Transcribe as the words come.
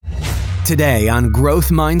Today on Growth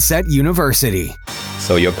Mindset University.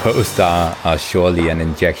 So your posts are surely an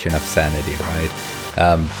injection of sanity, right?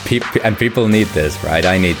 And people need this, right?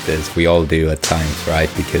 I need this. We all do at times, right?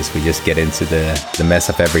 Because we just get into the mess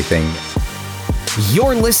of everything.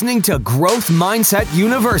 You're listening to Growth Mindset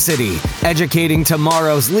University, educating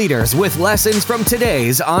tomorrow's leaders with lessons from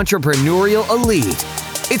today's entrepreneurial elite.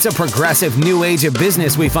 It's a progressive new age of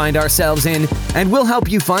business we find ourselves in, and we'll help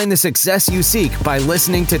you find the success you seek by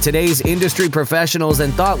listening to today's industry professionals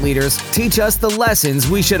and thought leaders teach us the lessons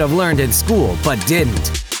we should have learned in school but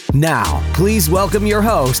didn't. Now, please welcome your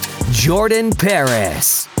host, Jordan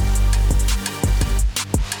Paris.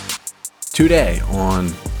 Today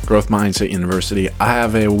on Growth Mindset University, I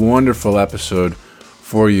have a wonderful episode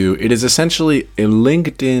for you. It is essentially a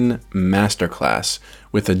LinkedIn Masterclass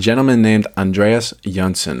with a gentleman named Andreas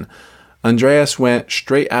Jonsson. Andreas went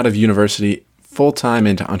straight out of university, full-time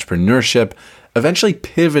into entrepreneurship, eventually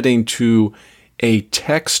pivoting to a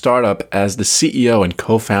tech startup as the CEO and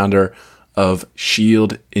co-founder of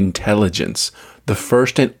Shield Intelligence, the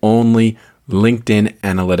first and only LinkedIn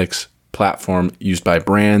analytics platform used by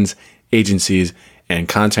brands, agencies, and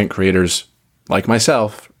content creators like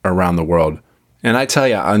myself around the world. And I tell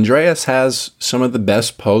you, Andreas has some of the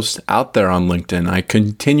best posts out there on LinkedIn. I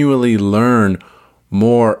continually learn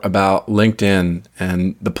more about LinkedIn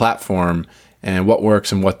and the platform and what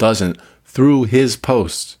works and what doesn't through his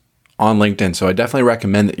posts on LinkedIn. So I definitely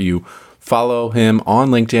recommend that you follow him on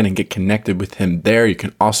LinkedIn and get connected with him there. You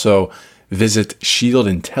can also visit Shield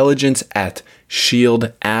Intelligence at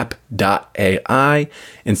shieldapp.ai.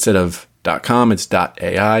 Instead of .com, it's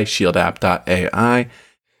 .ai, shieldapp.ai.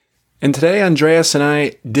 And today, Andreas and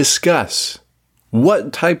I discuss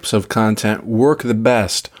what types of content work the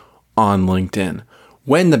best on LinkedIn,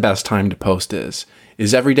 when the best time to post is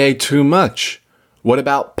every day too much? What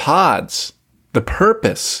about pods? The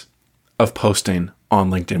purpose of posting on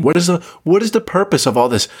LinkedIn. What is the purpose of all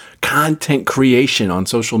this content creation on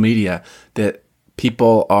social media that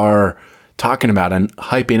people are talking about and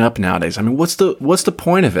hyping up nowadays? I mean, what's the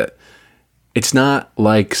point of it? It's not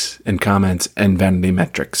likes and comments and vanity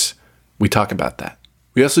metrics. We talk about that.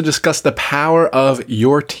 We also discuss the power of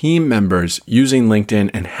your team members using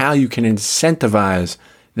LinkedIn and how you can incentivize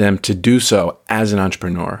them to do so as an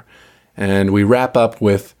entrepreneur. And we wrap up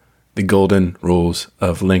with the golden rules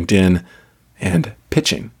of LinkedIn and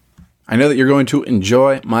pitching. I know that you're going to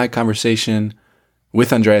enjoy my conversation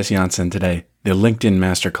with Andreas Jonsson today, the LinkedIn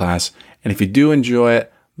Masterclass. And if you do enjoy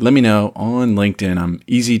it, let me know on LinkedIn. I'm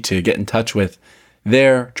easy to get in touch with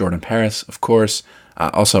there. Jordan Paris, of course.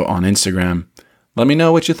 Also on Instagram. Let me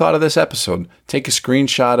know what you thought of this episode. Take a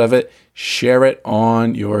screenshot of it, share it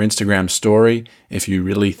on your Instagram story if you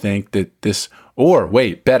really think that this, or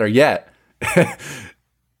wait, better yet,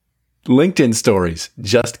 LinkedIn stories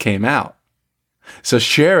just came out. So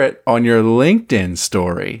share it on your LinkedIn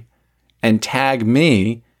story and tag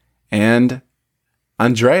me and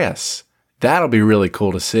Andreas. That'll be really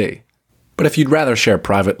cool to see. But if you'd rather share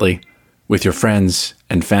privately with your friends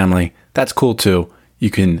and family, that's cool too. You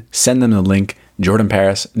can send them the link,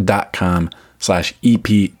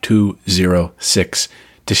 jordanparis.com/EP206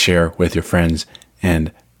 to share with your friends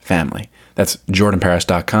and family. That's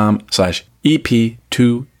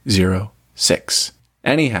jordanparis.com/EP206.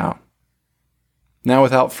 Anyhow, now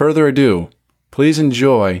without further ado, please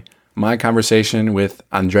enjoy my conversation with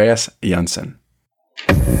Andreas Jonsson.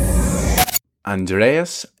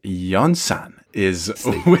 Andreas Jonsson is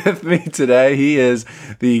with me today. He is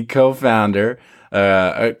the co-founder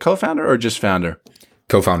or just founder?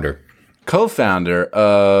 Co-founder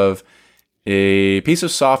of a piece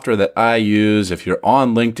of software that I use. If you're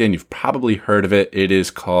on LinkedIn, you've probably heard of it. It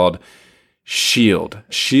is called Shield.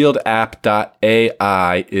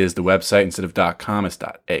 Shieldapp.ai is the website. Instead of .com, it's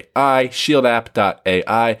 .ai.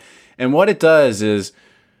 Shieldapp.ai. And what it does is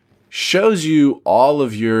shows you all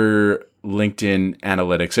of your LinkedIn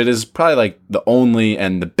analytics. It is probably like the only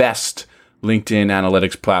and the best LinkedIn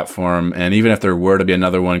analytics platform. And even if there were to be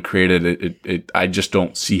another one created, I just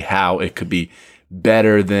don't see how it could be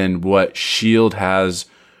better than what Shield has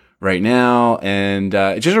right now. And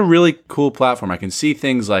it's just a really cool platform. I can see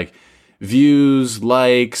things like views,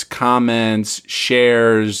 likes, comments,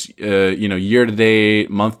 shares, year to date,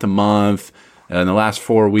 month to month, in the last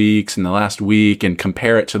 4 weeks, in the last week, and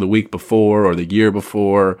compare it to the week before or the year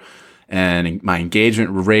before. And my engagement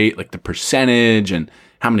rate, like the percentage, and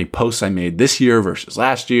how many posts I made this year versus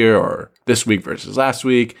last year, or this week versus last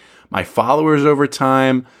week, my followers over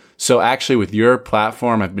time. So actually with your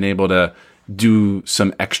platform, I've been able to do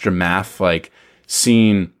some extra math, like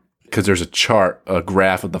seeing, because there's a chart, a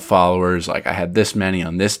graph of the followers, like I had this many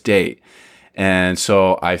on this date. And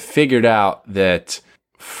so I figured out that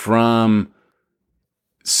from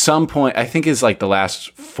some point, I think it's like the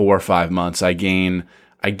last 4 or 5 months, I gained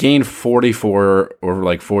 44 or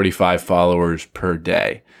like 45 followers per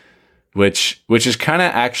day, which is kind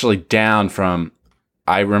of actually down from,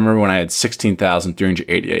 I remember when I had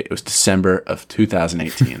 16,388. It was December of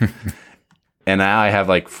 2018. And now I have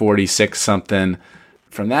like 46 something.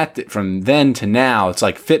 From then to now, it's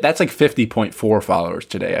like that's like 50.4 followers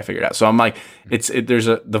today. I figured out. So I'm like,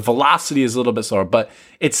 the velocity is a little bit slower, but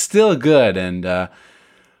it's still good. And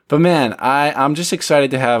but man, I'm just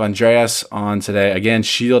excited to have Andreas on today. Again,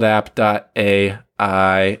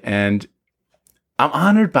 shieldapp.ai, and I'm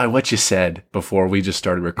honored by what you said before we just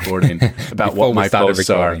started recording about what my posts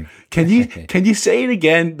are. Can you say it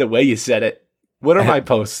again the way you said it? What are my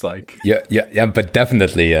posts like? Yeah, but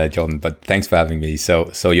definitely, Jordan. But thanks for having me.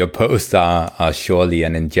 So your posts are surely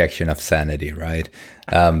an injection of sanity, right?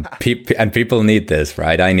 And people need this,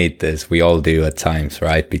 right? I need this. We all do at times,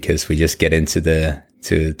 right? Because we just get into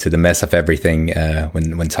the mess of everything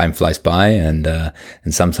when time flies by, and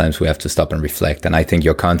sometimes we have to stop and reflect. And I think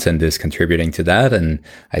your content is contributing to that, and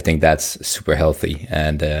I think that's super healthy,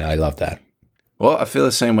 and I love that. Well, I feel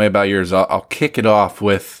the same way about yours. I'll kick it off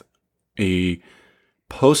with a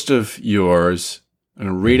post of yours. I'm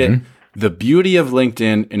going to read it. The beauty of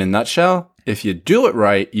LinkedIn in a nutshell: if you do it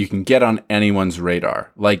right, you can get on anyone's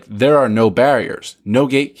radar. Like, there are no barriers, no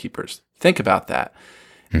gatekeepers. Think about that.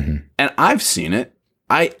 And I've seen it.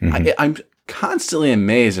 I'm constantly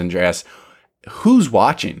amazed, Andreas. Who's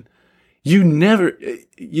watching? You never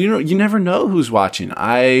know who's watching.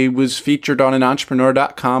 I was featured on an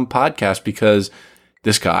entrepreneur.com podcast because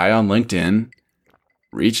this guy on LinkedIn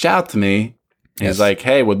reached out to me. He's like,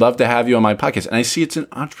 hey, would love to have you on my podcast. And I see it's an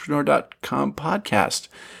entrepreneur.com podcast.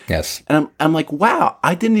 Yes. And I'm like, wow,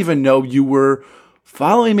 I didn't even know you were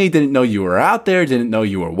following me, didn't know you were out there, didn't know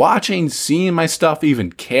you were watching, seeing my stuff,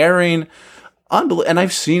 even caring. And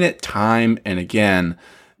I've seen it time and again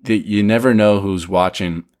that you never know who's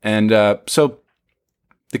watching. And so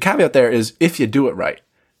the caveat there is if you do it right.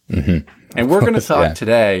 And we're going to talk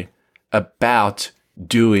today about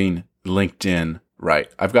doing LinkedIn right.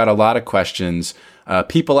 I've got a lot of questions.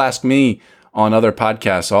 People ask me on other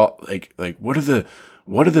podcasts, like what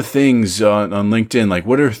are the things on LinkedIn? Like,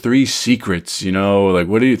 what are 3 secrets? Like,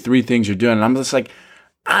 what are 3 things you're doing? And I'm just like,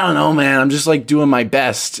 I don't know, man. I'm just like doing my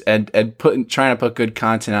best and trying to put good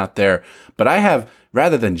content out there. But I have,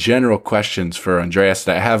 rather than general questions for Andreas,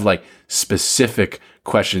 I have like specific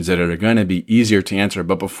questions that are going to be easier to answer.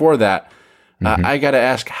 But before that, I got to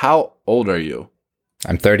ask, how old are you?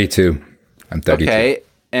 I'm 32. Okay.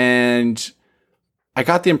 And I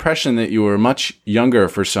got the impression that you were much younger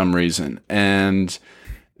for some reason. And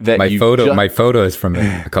that my photo is from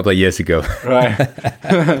a couple of years ago. Right.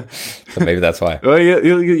 So maybe that's why. Well,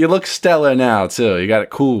 you look stellar now too. You got a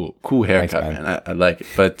cool haircut. Thanks, man. I like it.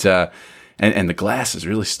 But and the glass is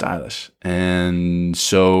really stylish. And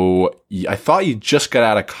so I thought you just got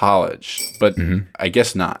out of college, but I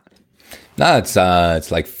guess not. No,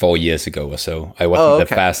 it's like 4 years ago or so. I wasn't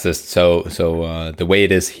the fastest. So the way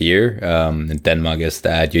it is here in Denmark is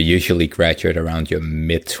that you usually graduate around your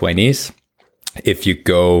mid-20s. If you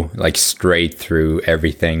go like straight through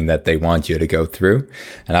everything that they want you to go through.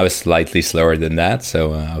 And I was slightly slower than that.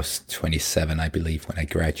 So I was 27, I believe, when I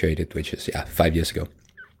graduated, which is 5 years ago.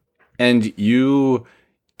 And did you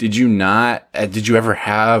ever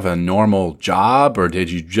have a normal job, or did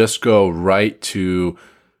you just go right to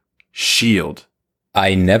Shield?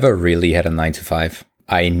 I never really had a 9 to 5.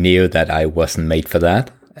 I knew that I wasn't made for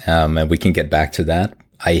that. And we can get back to that.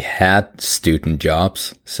 I had student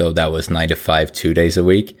jobs, so that was 9 to 5, 2 days a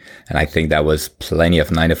week. And I think that was plenty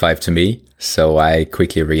of 9 to 5 to me. So I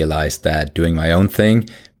quickly realized that doing my own thing,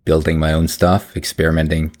 building my own stuff,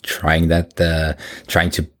 experimenting, trying to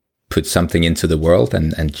put something into the world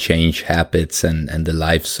and change habits and the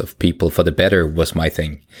lives of people for the better was my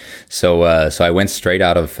thing. So I went straight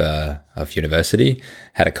out of university,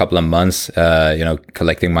 had a couple of months,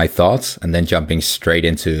 collecting my thoughts, and then jumping straight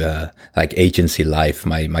into like agency life.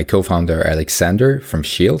 My co-founder Alexander from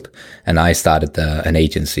Shield and I started an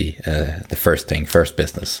agency, the first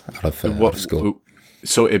business out of school.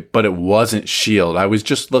 But it wasn't Shield. I was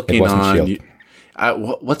just looking on. Shield.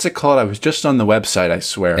 What's it called? I was just on the website, I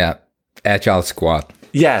swear. Yeah. Agile Squad.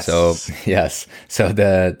 Yes. So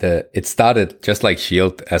it started just like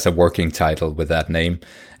Shield as a working title with that name.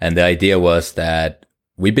 And the idea was that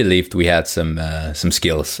we believed we had some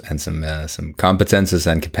skills and some competences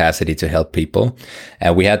and capacity to help people.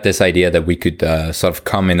 And we had this idea that we could sort of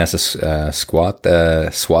come in as a SWAT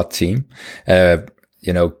team.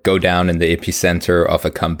 go down in the epicenter of a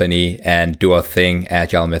company and do our thing,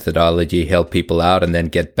 agile methodology, help people out, and then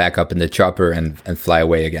get back up in the chopper and fly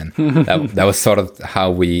away again. That was sort of how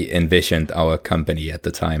we envisioned our company at the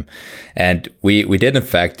time. And we did in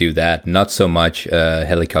fact do that. Not so much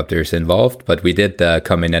helicopters involved, but we did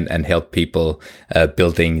come in and help people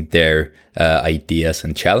building their ideas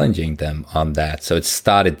and challenging them on that. So it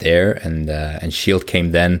started there, and Shield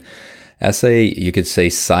came then as you could say,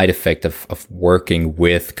 side effect of working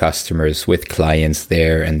with customers, with clients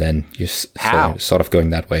there, and then just sort of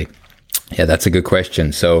going that way. Yeah, that's a good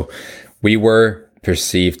question. So we were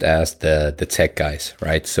perceived as the tech guys,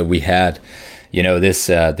 right? So we had,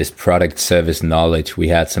 this product service knowledge. We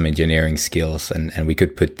had some engineering skills, and we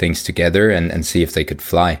could put things together and see if they could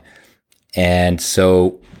fly. And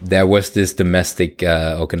so there was this domestic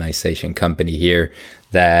organization company here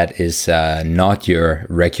that is not your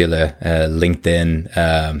regular LinkedIn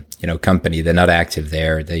company. They're not active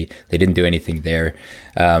there. They didn't do anything there,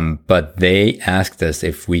 but they asked us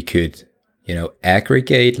if we could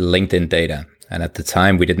aggregate LinkedIn data. And at the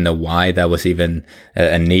time, we didn't know why that was even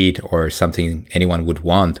a need or something anyone would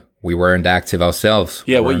want. We weren't active ourselves.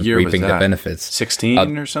 Yeah, what year reaping was that? the benefits.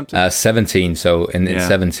 16 or something? 17. So in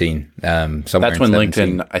 17, somewhere. That's when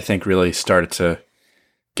 17. LinkedIn, I think, really started to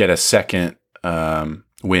get a second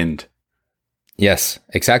wind. Yes,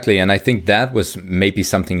 exactly. And I think that was maybe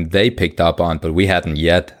something they picked up on, but we hadn't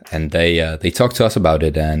yet. And they talked to us about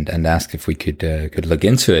it and asked if we could look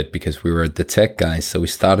into it, because we were the tech guys. So we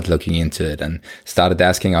started looking into it and started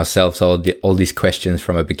asking ourselves all these questions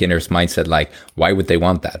from a beginner's mindset, like, why would they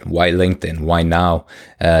want that? Why LinkedIn? Why now?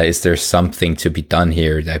 Is there something to be done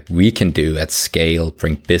here that we can do at scale,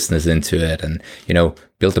 bring business into it, and,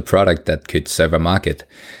 build a product that could serve a market?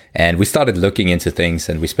 And we started looking into things,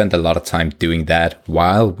 and we spent a lot of time doing that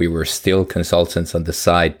while we were still consultants on the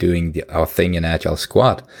side doing our thing in Agile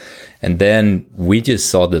Squad. And then we just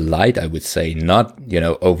saw the light, I would say, not,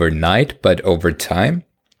 overnight, but over time,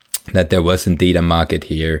 that there was indeed a market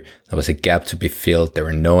here. There was a gap to be filled. There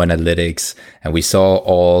were no analytics. And we saw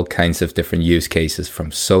all kinds of different use cases,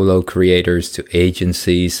 from solo creators to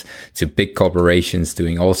agencies to big corporations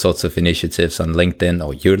doing all sorts of initiatives on LinkedIn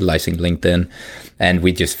or utilizing LinkedIn. And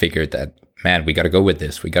we just figured that, man, we got to go with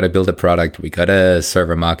this. We got to build a product. We got to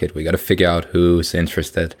serve a market. We got to figure out who's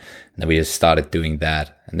interested. And then we just started doing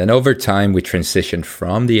that. And then over time, we transitioned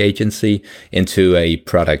from the agency into a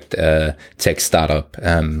product tech startup,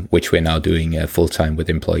 which we're now doing full time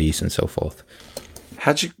with employees and so forth.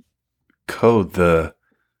 How'd you code the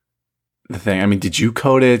thing? I mean, did you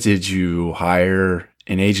code it? Did you hire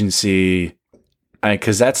an agency?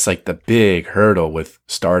 Because that's like the big hurdle with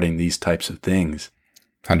starting these types of things.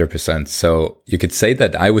 100%. So you could say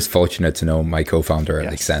that I was fortunate to know my co-founder, yes,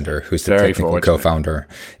 Alexander, who's the technical co-founder.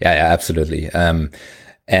 Yeah, absolutely.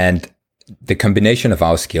 And the combination of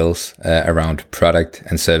our skills around product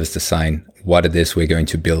and service design, what it is we're going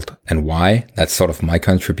to build and why, that's sort of my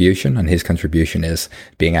contribution. And his contribution is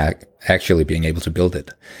actually being able to build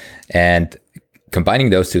it. And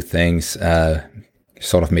combining those two things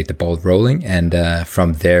sort of made the ball rolling. And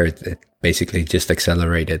from there, it basically just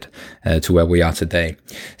accelerated to where we are today.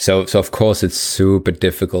 So of course, it's super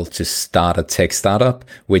difficult to start a tech startup,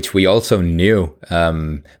 which we also knew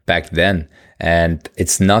back then. And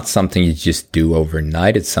it's not something you just do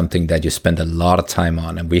overnight. It's something that you spend a lot of time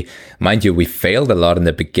on. And we failed a lot in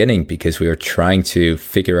the beginning because we were trying to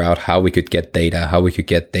figure out how we could get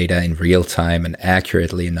data in real time and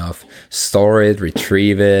accurately enough, store it,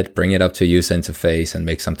 retrieve it, bring it up to user interface and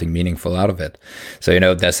make something meaningful out of it. So,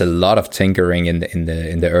 there's a lot of tinkering in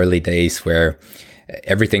the early days where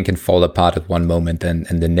everything can fall apart at one moment, and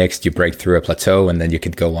the next you break through a plateau and then you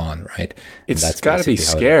can go on, right? It's got to be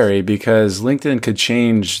scary because LinkedIn could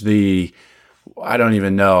change I don't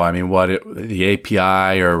even know. I mean, the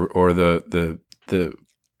API or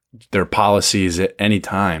their policies at any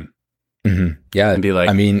time. Mm-hmm. Yeah. And be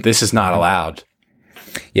like, this is not allowed.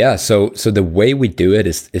 Yeah. So the way we do it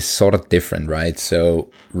is sort of different, right? So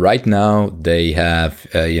right now they have,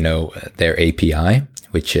 their API,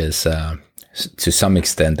 which is, to some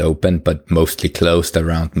extent open, but mostly closed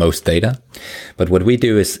around most data. But what we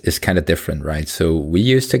do is kind of different, right? So we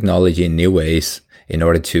use technology in new ways in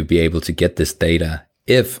order to be able to get this data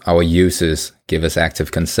if our users give us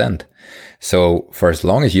active consent. So for as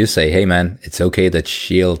long as you say, hey man, it's okay that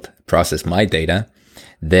Shield process my data,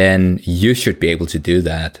 then you should be able to do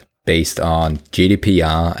that based on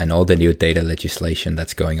GDPR and all the new data legislation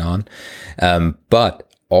that's going on.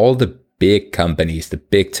 But all the big companies, the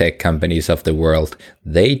big tech companies of the world,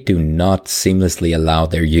 they do not seamlessly allow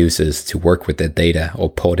their users to work with their data or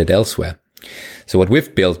port it elsewhere. So what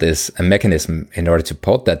we've built is a mechanism in order to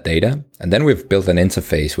port that data. And then we've built an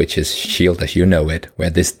interface, which is Shield as you know it, where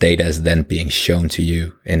this data is then being shown to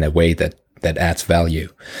you in a way that adds value.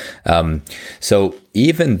 So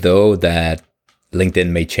even though that LinkedIn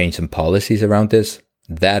may change some policies around this,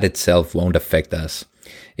 that itself won't affect us.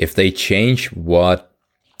 If they change what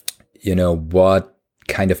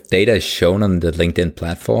kind of data is shown on the LinkedIn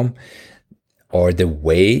platform or the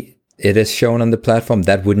way it is shown on the platform,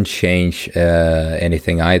 that wouldn't change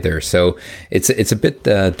anything either. So it's a bit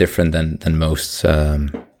different than most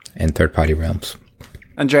in third-party realms.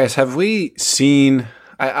 Andreas, have we seen,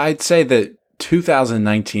 I'd say that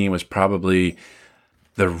 2019 was probably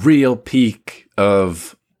the real peak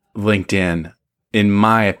of LinkedIn, in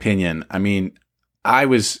my opinion. I mean,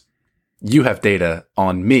 you have data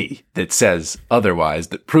on me that says otherwise,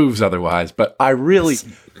 that proves otherwise, but I really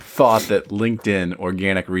thought that LinkedIn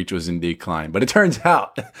organic reach was in decline. But it turns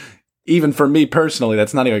out, even for me personally,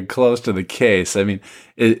 that's not even close to the case. I mean,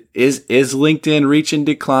 is LinkedIn reach in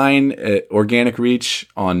decline, organic reach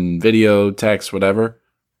on video, text, whatever?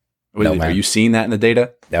 No, are you seeing that in the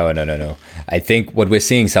data? No. I think what we're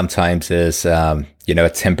seeing sometimes is, a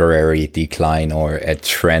temporary decline or a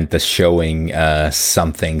trend that's showing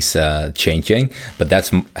something's changing. But that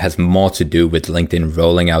has more to do with LinkedIn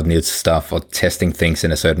rolling out new stuff or testing things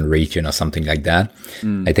in a certain region or something like that.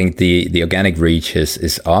 I think the organic reach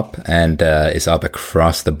is up and is up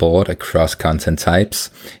across the board, across content types.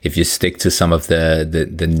 If you stick to some of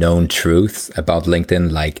the known truths about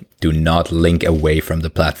LinkedIn, like do not link away from the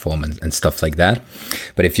platform and stuff like that.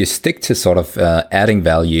 But if you stick to sort of adding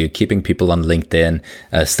value, keeping people on LinkedIn,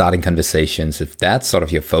 starting conversations, if that's sort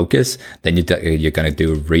of your focus, then you're going to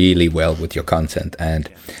do really well with your content. And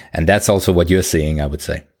that's also what you're seeing, I would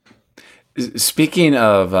say. Speaking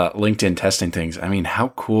of LinkedIn testing things, I mean, how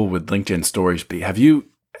cool would LinkedIn stories be?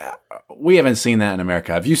 We haven't seen that in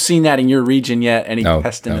America. Have you seen that in your region yet? Any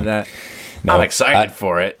testing of that? No. I'm excited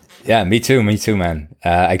for it. Yeah, me too, man.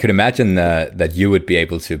 I could imagine that you would be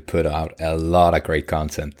able to put out a lot of great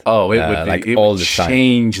content. Oh, it would be, it all would the time.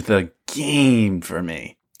 Change the game for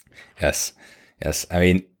me. Yes. I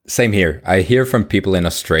mean, same here. I hear from people in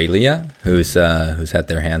Australia who's had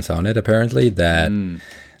their hands on it. Apparently, that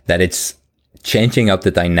it's changing up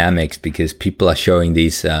the dynamics because people are showing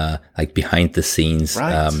these like behind the scenes,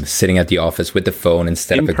 sitting at the office with the phone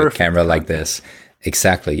instead of a good camera like this.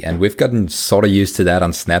 Exactly. And we've gotten sort of used to that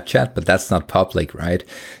on Snapchat, but that's not public, right?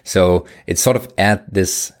 So it's sort of add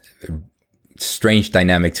this strange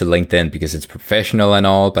dynamic to LinkedIn because it's professional and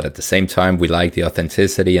all, but at the same time, we like the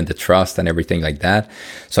authenticity and the trust and everything like that.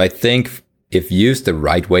 So I think if used the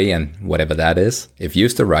right way, and whatever that is, if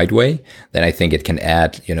used the right way, then I think it can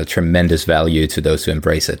add, tremendous value to those who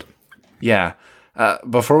embrace it. Yeah.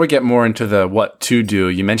 Before we get more into the what to do,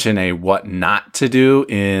 you mentioned a what not to do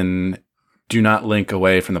in do not link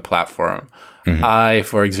away from the platform. Mm-hmm. I,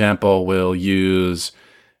 for example, will use,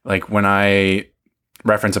 like when I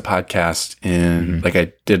reference a podcast like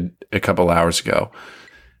I did a couple hours ago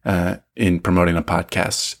in promoting a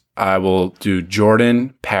podcast, I will do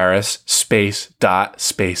Jordan Paris space.com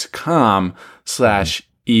 /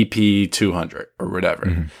 EP200 or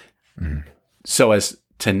whatever. So as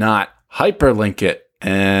to not hyperlink it.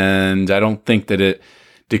 And I don't think that it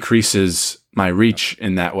decreases my reach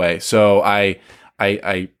in that way. So I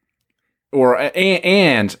will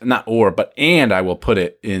put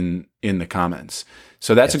it in the comments.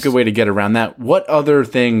 So that's a good way to get around that. What other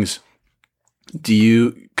things do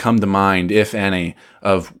you come to mind, if any,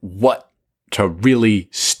 of what to really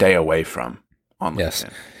stay away from on LinkedIn? Yes.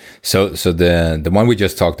 So the one we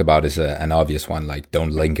just talked about is an obvious one, like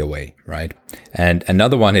don't link away, right? And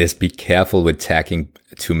another one is be careful with tagging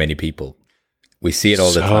too many people. We see it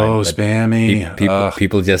all the time. So spammy.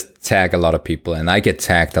 People just tag a lot of people, and I get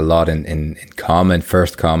tagged a lot in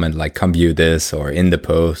first comment, like come view this, or in the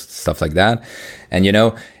post, stuff like that. And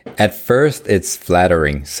at first it's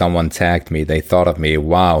flattering. Someone tagged me, they thought of me,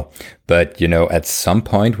 wow. But at some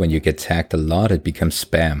point when you get tagged a lot, it becomes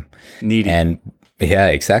spam. Needy. And yeah,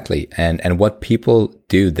 exactly. And what people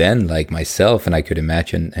do then, like myself, and I could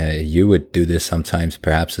imagine you would do this sometimes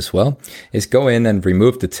perhaps as well, is go in and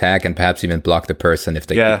remove the tag and perhaps even block the person if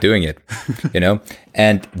they keep doing it,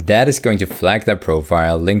 and that is going to flag their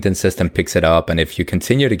profile. LinkedIn system picks it up. And if you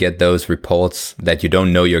continue to get those reports that you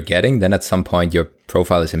don't know you're getting, then at some point your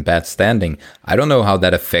profile is in bad standing. I don't know how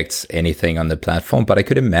that affects anything on the platform, but I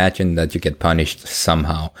could imagine that you get punished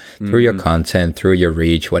somehow through your content, through your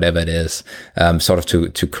reach, whatever it is, sort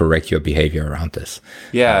of to correct your behavior around this.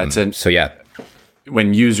 Yeah.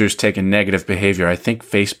 When users take a negative behavior, I think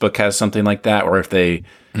Facebook has something like that, or if they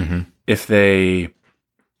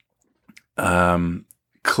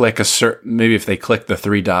click a certain, maybe if they click the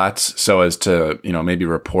three dots so as to, maybe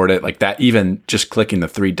report it like that, even just clicking the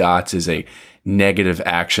three dots is a negative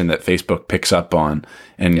action that Facebook picks up on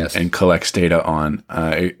and collects data on.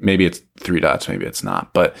 Maybe it's three dots, maybe it's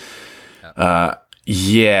not, but,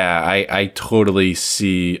 I totally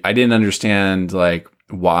see. I didn't understand like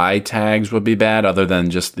why tags would be bad other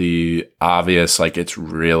than just the obvious, like it's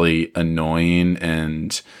really annoying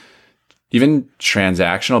and even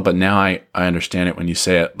transactional, but now I understand it when you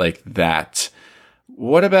say it like that.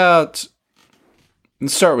 What about,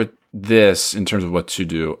 let's start with this in terms of what to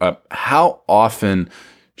do. How often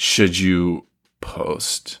should you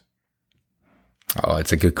post? Oh,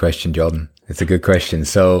 it's a good question, Jordan. It's a good question.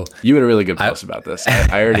 So you had a really good post about this.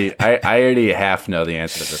 I already half know the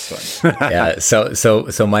answer to this one. Yeah.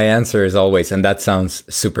 So my answer is always, and that sounds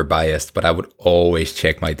super biased, but I would always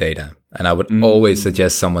check my data, and I would always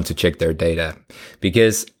suggest someone to check their data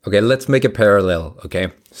because, okay, let's make a parallel.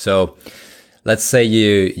 Okay. So let's say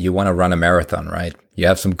you want to run a marathon, right? You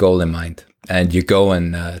have some goal in mind and you go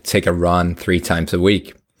and take a run 3 times a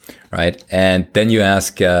week. Right. And then you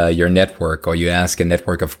ask your network, or you ask a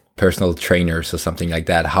network of personal trainers or something like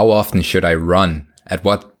that, how often should I run? At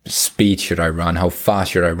what speed should I run? How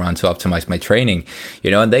fast should I run to optimize my training?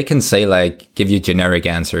 And they can say like, give you generic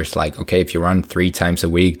answers like, okay, if you run 3 times a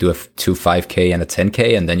week, do 2 5K and a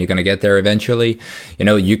 10K, and then you're going to get there eventually.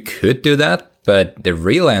 You could do that. But the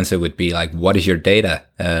real answer would be like, what is your data?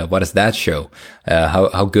 What does that show?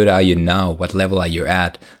 How good are you now? What level are you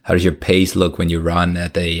at? How does your pace look when you run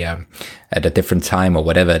at a different time or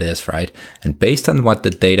whatever it is, right? And based on what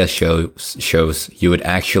the data shows, you would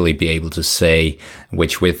actually be able to say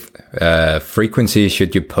with frequency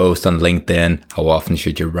should you post on LinkedIn? How often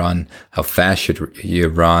should you run? How fast should you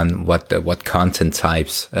run? What content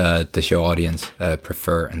types does your audience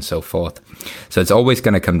prefer, and so forth? So it's always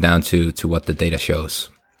going to come down to what the data shows.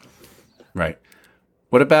 Right.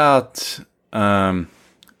 What about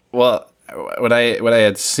what I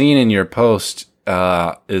had seen in your post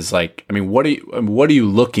is like, I mean, what are you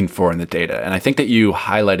looking for in the data? And I think that you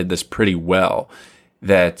highlighted this pretty well,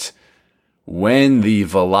 that when the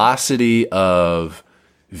velocity of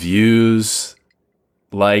views,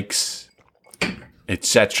 likes,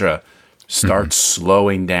 etc. starts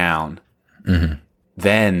slowing down,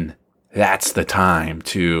 then that's the time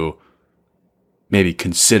to maybe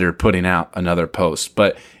consider putting out another post.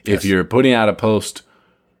 But if you're putting out a post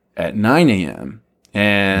at 9 a.m.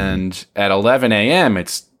 and at 11 a.m.,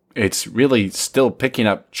 it's really still picking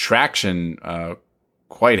up traction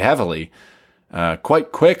quite heavily,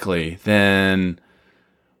 quite quickly, then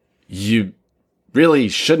you really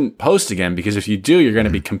shouldn't post again, because if you do, you're going to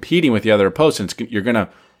be competing with the other posts, and you're going to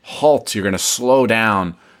halt, you're going to slow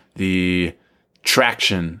down the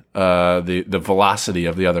traction, the velocity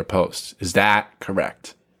of the other posts. Is that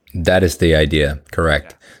correct? That is the idea.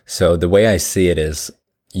 Correct. So the way I see it is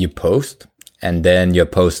you post, and then your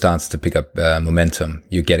post starts to pick up momentum.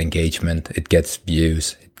 You get engagement. It gets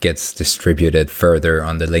views. It gets distributed further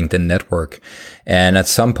on the LinkedIn network. And at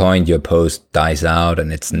some point, your post dies out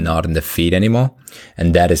and it's not in the feed anymore.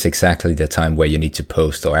 And that is exactly the time where you need to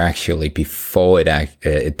post, or actually before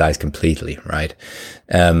it dies completely, right?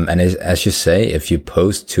 And as you say, if you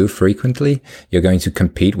post too frequently, you're going to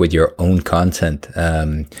compete with your own content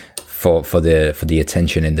for the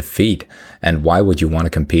attention in the feed. And why would you want to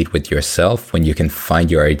compete with yourself when you can find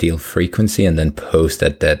your ideal frequency and then post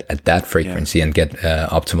at that frequency and get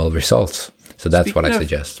optimal results? So that's Speaking what I of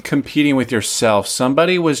suggest. Competing with yourself.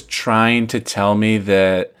 Somebody was trying to tell me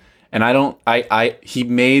that, and he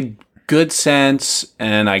made good sense,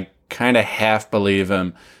 and I kind of half believe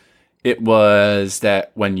him. It was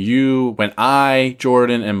that when I,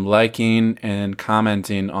 Jordan, am liking and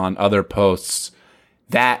commenting on other posts,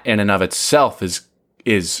 that in and of itself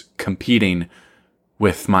is competing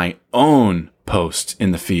with my own post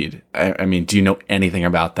in the feed. I mean, do you know anything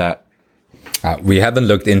about that? We haven't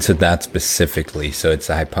looked into that specifically, so it's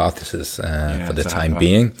a hypothesis for the time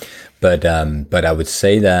being. But I would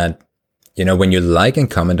say that, when you like and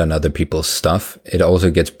comment on other people's stuff, it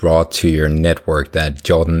also gets brought to your network that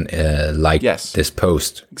Jordan liked this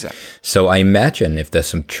post. Exactly. So I imagine if there's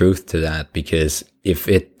some truth to that, because if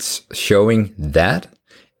it's showing that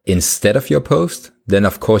instead of your post, then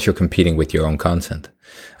of course you're competing with your own content.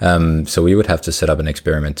 So we would have to set up an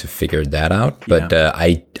experiment to figure that out. But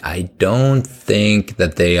I don't think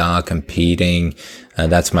that they are competing.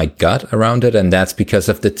 That's my gut around it. And that's because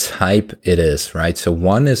of the type it is, right? So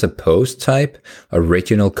one is a post type,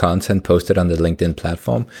 original content posted on the LinkedIn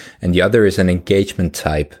platform. And the other is an engagement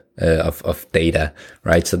type of data,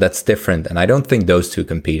 right? So that's different. And I don't think those two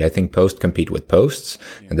compete. I think post compete with posts,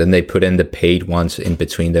 and then they put in the paid ones in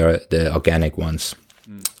between the organic ones.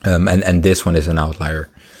 And this one is an outlier.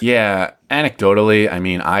 Yeah. Anecdotally, I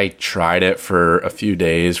mean, I tried it for a few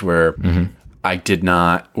days where I did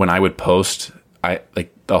not, when I would post, I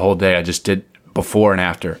like the whole day, I just did before and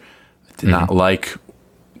after. I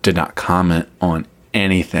did not comment on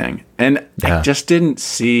anything. And I just didn't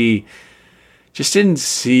see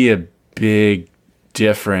a big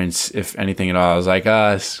difference, if anything at all. I was like,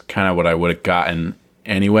 it's kind of what I would have gotten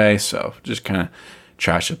anyway. So just kind of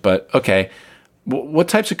trash it. But okay. What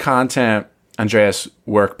types of content, Andreas,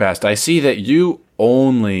 work best? I see that you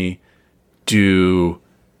only do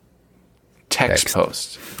text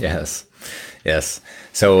posts. Yes.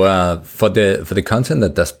 So for the content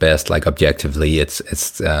that does best, like objectively, it's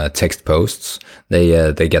text posts.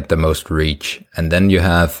 They get the most reach, and then you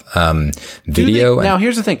have video. Now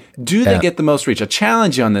here's the thing: do they get the most reach? I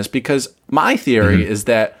challenge you on this because my theory is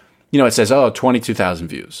that it says 22,000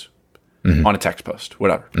 views on a text post,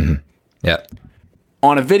 whatever. Yeah.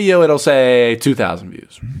 On a video, it'll say 2,000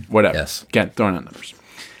 views, whatever. Yes. Again, throwing out numbers.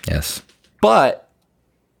 Yes. But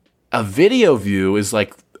a video view is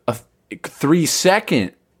like 3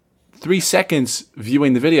 seconds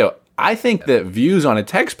viewing the video. I think that views on a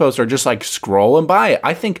text post are just like scrolling by it.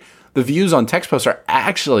 I think the views on text posts are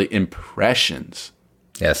actually impressions.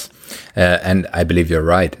 Yes. And I believe you're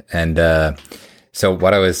right. And so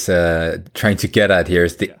what I was trying to get at here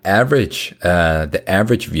is the average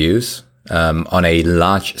views on a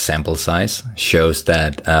large sample size shows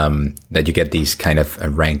that you get these kind of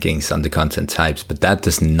rankings on the content types, but that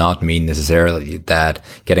does not mean necessarily that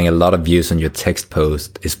getting a lot of views on your text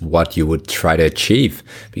post is what you would try to achieve.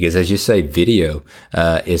 Because as you say, video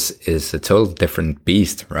is a total different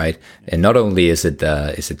beast, right? And not only is it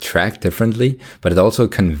tracked differently, but it also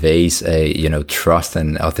conveys a trust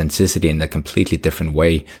and authenticity in a completely different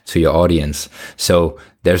way to your audience. So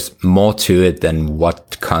there's more to it than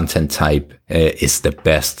what content type is the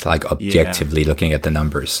best, like objectively looking at the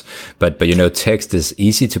numbers. But text is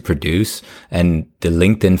easy to produce, and the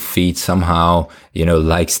LinkedIn feed somehow,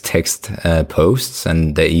 likes text posts,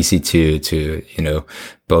 and they're easy to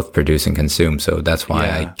both produce and consume. So that's why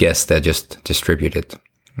I guess they're just distributed.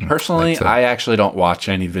 Personally, I actually don't watch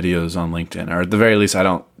any videos on LinkedIn, or at the very least, I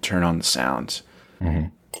don't turn on the sounds.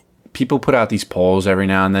 People put out these polls every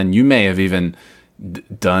now and then. You may have even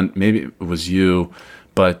done, maybe it was you,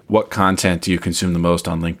 but what content do you consume the most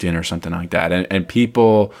on LinkedIn or something like that? And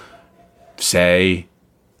people say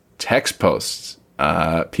text posts.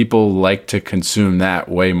 People like to consume that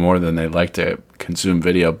way more than they like to consume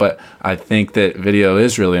video. But I think that video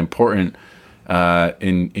is really important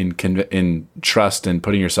in trust and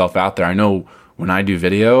putting yourself out there. I know when I do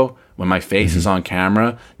video, when my face is on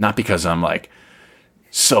camera, not because I'm like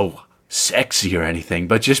so sexy or anything,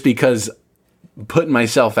 but just because putting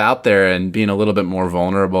myself out there and being a little bit more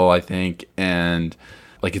vulnerable, I think, and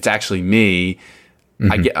like it's actually me.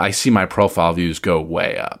 I see my profile views go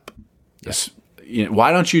way up. Yes.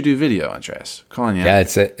 Why don't you do video, Andreas? Calling you. Yeah,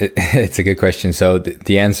 it's a good question. So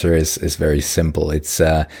the answer is very simple. It's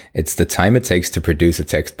the time it takes to produce a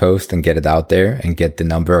text post and get it out there and get the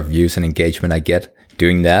number of views and engagement I get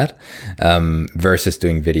doing that versus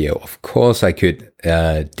doing video. Of course, I could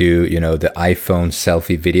do the iPhone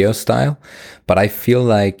selfie video style, but I feel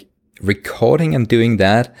like recording and doing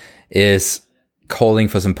that is calling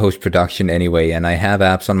for some post-production anyway, and I have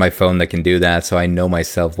apps on my phone that can do that, so I know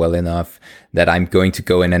myself well enough that I'm going to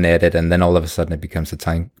go in and edit, and then all of a sudden it becomes a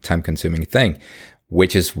time-consuming thing,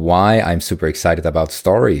 which is why I'm super excited about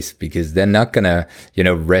stories, because they're not gonna,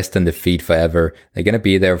 rest in the feed forever. They're gonna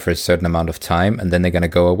be there for a certain amount of time, and then they're gonna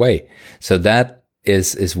go away. So that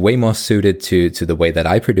is way more suited to the way that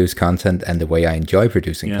I produce content and the way I enjoy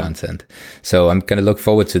producing content. So I'm going to look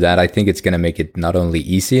forward to that. I think it's going to make it not only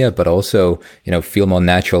easier, but also, feel more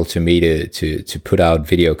natural to me to put out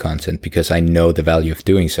video content, because I know the value of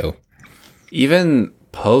doing so. Even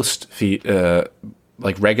post feed,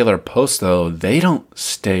 like regular posts though, they don't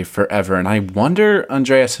stay forever. And I wonder,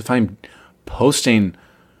 Andreas, if I'm posting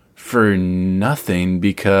for nothing,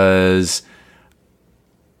 because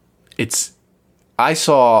I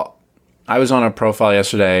was on a profile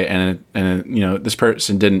yesterday, and this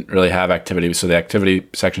person didn't really have activity. So the activity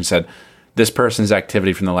section said, this person's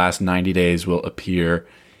activity from the last 90 days will appear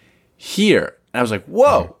here. And I was like,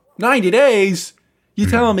 whoa, 90 days? You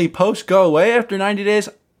telling me posts go away after 90 days?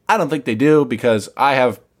 I don't think they do, because I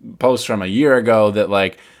have posts from a year ago that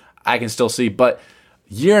like I can still see, but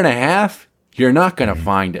year and a half, you're not going to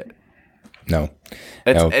find it. No.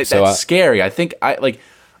 That's scary. I think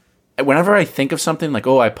whenever I think of something like,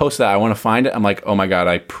 oh, I post that, I want to find it, I'm like, oh my God,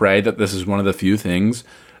 I pray that this is one of the few things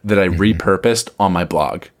that I repurposed on my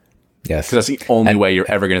blog. Yes. Because that's the only way you're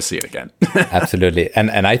ever going to see it again. Absolutely.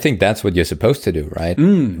 And I think that's what you're supposed to do, right?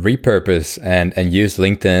 Repurpose and use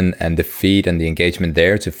LinkedIn and the feed and the engagement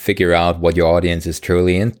there to figure out what your audience is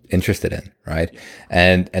truly interested in, right?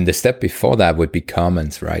 And the step before that would be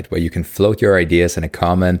comments, right? Where you can float your ideas in a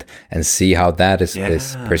comment and see how that is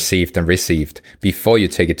perceived and received before you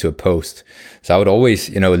take it to a post. So I would always,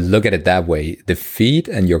 look at it that way. The feed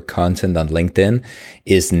and your content on LinkedIn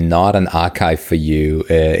is not an archive for you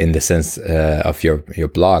in the sense of your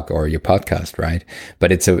blog or your podcast, right?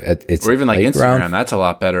 But it's or even like Instagram. That's a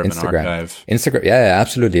lot better of an archive. Instagram, yeah,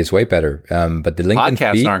 absolutely, it's way better. But the LinkedIn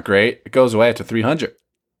podcasts feed aren't great. It goes away after 300.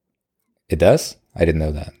 It does? I didn't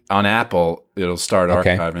know that. On Apple, it'll start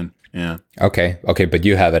archiving. Yeah. Okay, but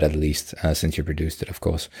you have it at least since you produced it, of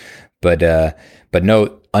course. But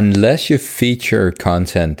no, unless you feature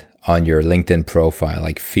content on your LinkedIn profile,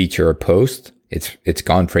 like feature a post, it's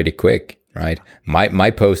gone pretty quick, right? My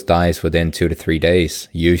post dies within 2 to 3 days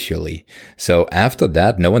usually. So after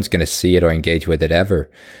that, no one's going to see it or engage with it ever.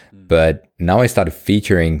 But now I started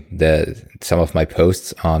featuring some of my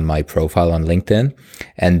posts on my profile on LinkedIn,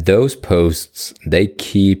 and those posts, they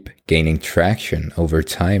keep gaining traction over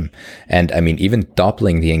time. And I mean, even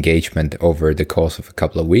doubling the engagement over the course of a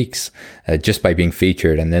couple of weeks, just by being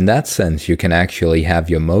featured. And in that sense, you can actually have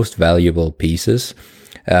your most valuable pieces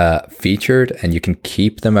featured, and you can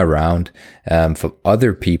keep them around for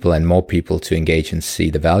other people and more people to engage and see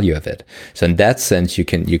the value of it. So in that sense, you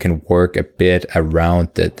can work a bit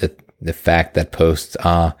around the fact that posts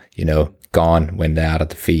are, gone when they're out of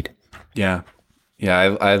the feed. Yeah.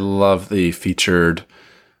 I love the featured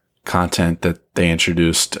content that they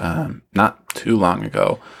introduced not too long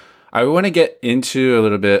ago. I want to get into a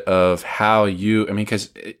little bit of how because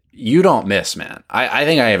you don't miss, man. I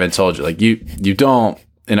think I even told you, like you don't.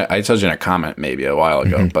 I told you in a comment maybe a while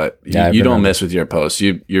ago, but you don't miss with your posts.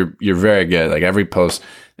 You're very good. Like every post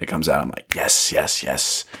that comes out, I'm like, yes.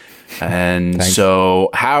 And Thanks. So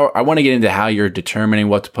I want to get into how you're determining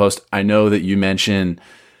what to post. I know that you mentioned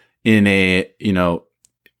if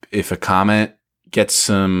a comment gets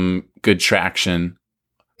some good traction,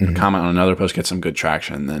 a comment on another post gets some good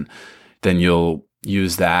traction, then you'll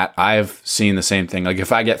use that. I've seen the same thing. Like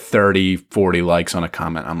if I get 30, 40 likes on a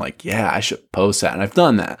comment, I'm like, yeah, I should post that. And I've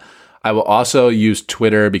done that. I will also use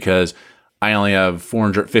Twitter because I only have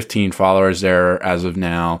 415 followers there as of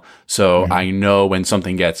now. So I know when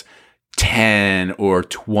something gets 10 or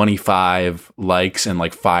 25 likes and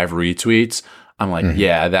like 5 retweets, I'm like,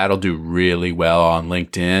 yeah, that'll do really well on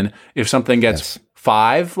LinkedIn. If something gets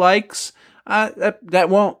 5 likes, that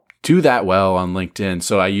won't do that well on LinkedIn.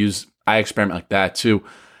 So I experiment like that too.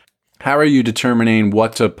 How are you determining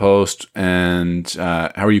what to post, and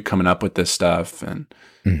how are you coming up with this stuff? And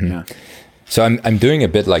yeah. So I'm doing a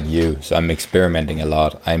bit like you. So I'm experimenting a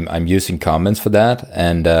lot. I'm using comments for that,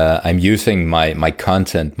 and I'm using my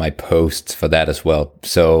content, my posts for that as well.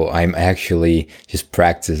 So I'm actually just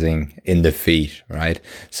practicing in the feed, right?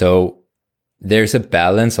 So there's a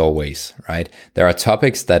balance always, right? There are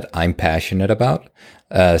topics that I'm passionate about.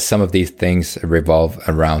 Some of these things revolve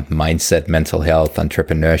around mindset, mental health,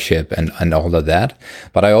 entrepreneurship, and all of that.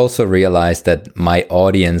 But I also realized that my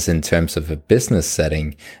audience in terms of a business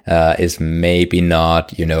setting is maybe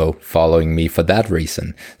not, following me for that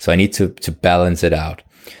reason. So I need to balance it out.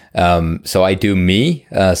 So I do me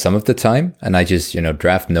some of the time, and I just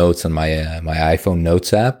draft notes on my iPhone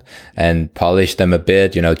Notes app and polish them a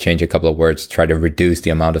bit, change a couple of words, try to reduce the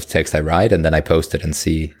amount of text I write, and then I post it and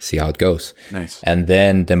see how it goes. Nice. And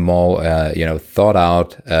then the more thought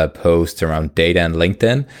out posts around data and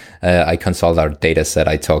LinkedIn, I consult our data set.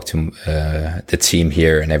 I talk to the team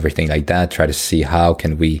here and everything like that, try to see how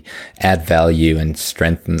can we add value and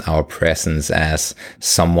strengthen our presence as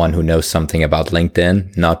someone who knows something about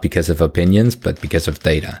LinkedIn, not because of opinions, but because of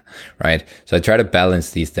data, right? So I try to balance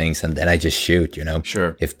these things, and then I just shoot,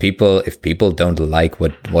 Sure. If people don't like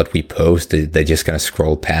what we post, they're just going to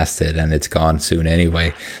scroll past it and it's gone soon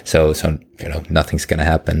anyway. So nothing's going to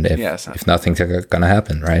happen if nothing's going to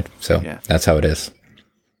happen, right? So that's how it is.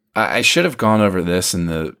 I should have gone over this in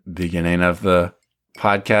the beginning of the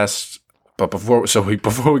podcast, but before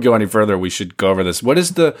we go any further, we should go over this. What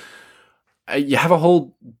is you have a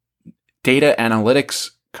whole data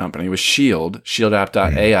analytics company with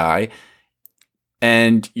shieldapp.ai,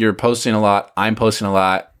 and you're posting a lot, I'm posting a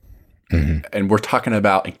lot, and we're talking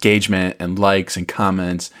about engagement and likes and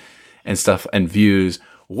comments and stuff and views.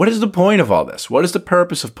 What is the point of all this? What is the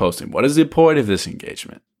purpose of posting? What is the point of this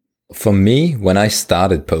engagement? For me, when I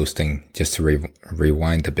started posting, just to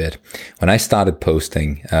rewind a bit, when I started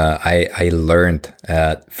posting, I learned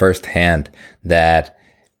firsthand that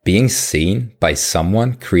being seen by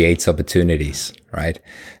someone creates opportunities, right?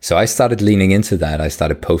 So I started leaning into that. I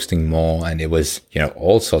started posting more, and it was,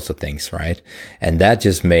 all sorts of things, right? And that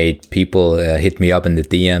just made people hit me up in the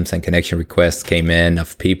DMs, and connection requests came in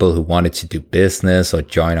of people who wanted to do business or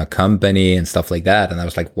join our company and stuff like that. And I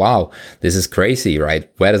was like, wow, this is crazy, right?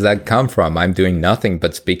 Where does that come from? I'm doing nothing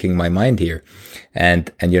but speaking my mind here.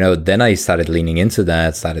 And then I started leaning into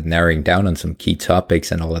that, started narrowing down on some key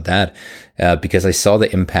topics and all of that, because I saw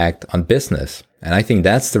the impact on business. And I think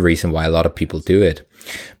that's the reason why a lot of people do it.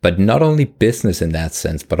 But not only business in that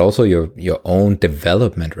sense, but also your own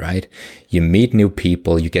development, right? You meet new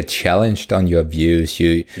people, you get challenged on your views,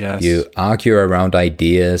 you argue around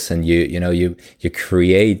ideas, and you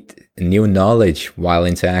create new knowledge while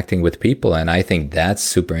interacting with people. And I think that's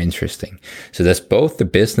super interesting. So there's both the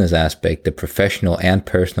business aspect, the professional and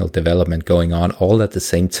personal development going on all at the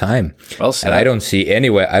same time. Well said. And I don't see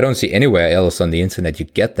anywhere else on the internet you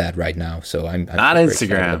get that right now. So I'm not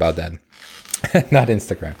Instagram about that. Not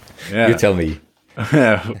Instagram. Yeah. You tell me.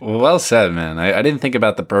 Well said, man. I didn't think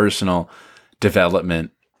about the personal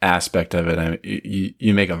development aspect of it.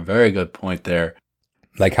 You make a very good point there.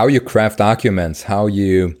 Like how you craft arguments, how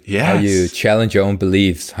you challenge your own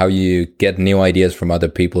beliefs, how you get new ideas from other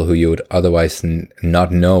people who you would otherwise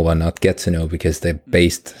not know or not get to know because they're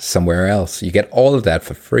based somewhere else. You get all of that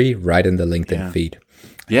for free right in the LinkedIn feed.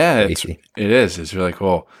 Yeah, it is. It's really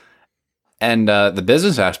cool. And the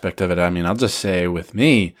business aspect of it, I mean, I'll just say with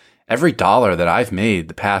me, every dollar that I've made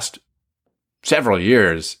the past several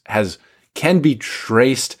years can be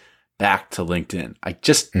traced back to LinkedIn. I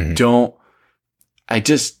just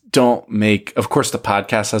don't make, of course, the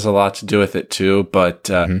podcast has a lot to do with it too, but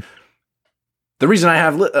the reason I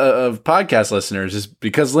have podcast listeners is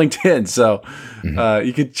because LinkedIn. So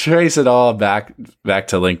you could trace it all back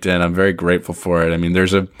to LinkedIn. I'm very grateful for it. I mean,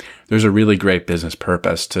 there's a really great business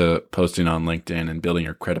purpose to posting on LinkedIn and building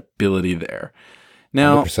your credibility there.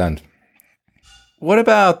 Now, 100%. What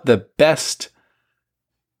about the best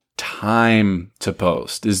time to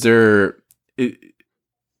post? Is there?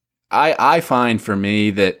 I find for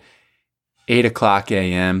me that 8:00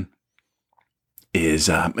 a.m. is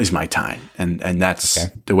my time, and that's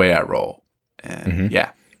the way I roll. And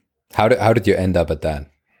yeah, how did you end up at that?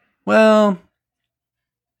 Well,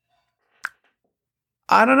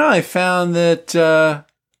 I don't know. I found that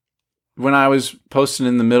when I was posting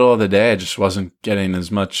in the middle of the day, I just wasn't getting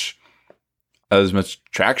as much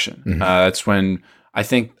traction. That's when I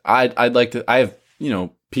think I'd like to. I have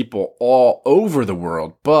people all over the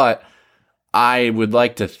world, but I would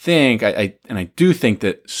like to think, I do think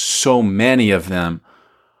that so many of them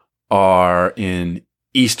are in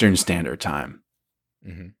Eastern Standard Time,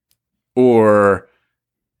 or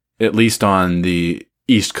at least on the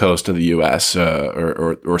East Coast of the U.S.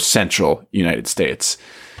 Or Central United States.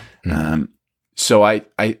 So I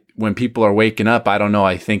when people are waking up, I don't know.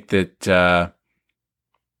 I think that I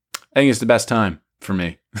think it's the best time for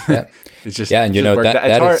me. Yeah, it's just and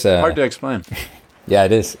it's hard to explain. Yeah,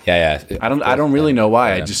 it is. Yeah. I don't really know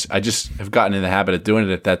why. I just have gotten in the habit of doing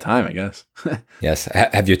it at that time, I guess. Yes.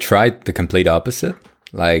 Have you tried the complete opposite?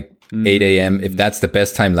 Like 8 a.m. If that's the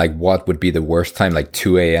best time, like what would be the worst time? Like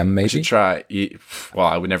 2 a.m. maybe? I should try. Well,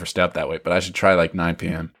 I would never stay up that way, but I should try like 9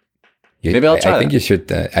 p.m. Maybe I'll try. I think you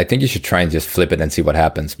should. I think you should try and just flip it and see what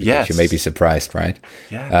happens. Because you may be surprised, right?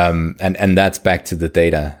 Yeah. And that's back to the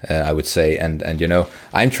data, I would say. And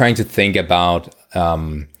I'm trying to think about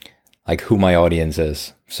like who my audience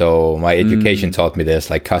is. So my education taught me this,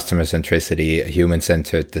 like customer centricity, human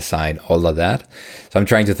centered design, all of that. So I'm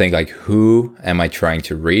trying to think like, who am I trying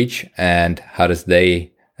to reach, and how do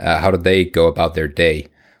they go about their day?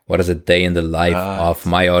 What does a day in the life of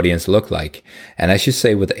my audience look like? And as you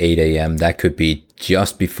say, with 8 a.m., that could be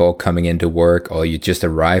just before coming into work, or you just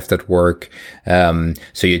arrived at work.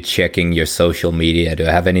 So you're checking your social media. Do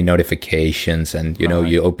I have any notifications? And,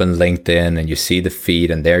 you open LinkedIn and you see the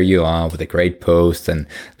feed, and there you are with a great post, and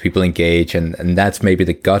people engage. And that's maybe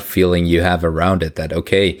the gut feeling you have around it, that,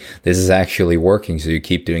 okay, this is actually working. So you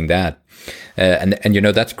keep doing that. And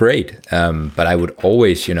that's great. But I would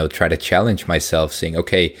always, try to challenge myself, saying,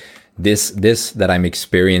 okay, this that I'm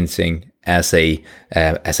experiencing as a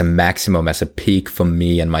maximum, as a peak for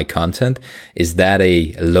me and my content, is that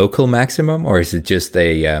a local maximum, or is it just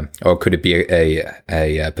or could it be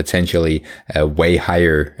a potentially a way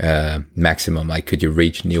higher maximum? Like, could you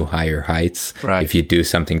reach new higher heights if you do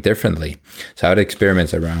something differently? So I would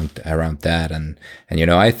experiment around that, and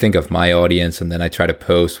I think of my audience, and then I try to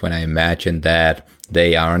post when I imagine that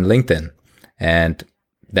they are on LinkedIn. And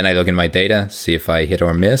then I look in my data, see if I hit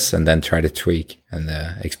or miss, and then try to tweak and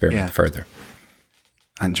experiment further.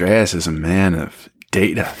 Andreas is a man of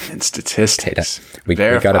data and statistics. We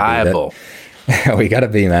verifiable. We gotta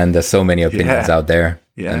be, man. There's so many opinions out there,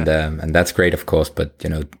 and that's great, of course. But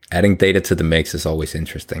adding data to the mix is always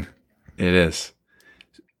interesting. It is.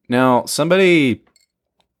 Now,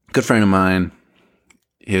 good friend of mine,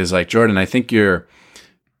 he was like, Jordan, I think you're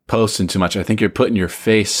posting too much. I think you're putting your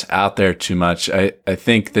face out there too much. I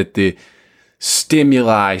think that the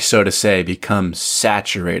stimuli, so to say, becomes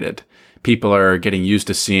saturated. People are getting used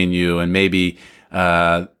to seeing you, and maybe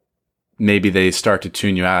they start to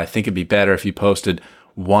tune you out. I think it'd be better if you posted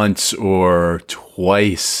once or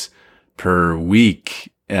twice per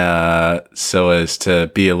week, so as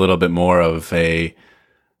to be a little bit more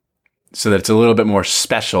so that it's a little bit more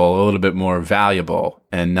special, a little bit more valuable,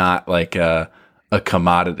 and not like a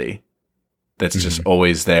commodity that's just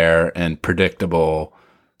always there and predictable.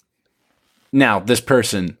 Now, this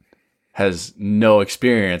person has no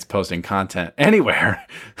experience posting content anywhere.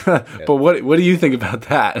 But what do you think about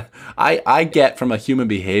that? I get from a human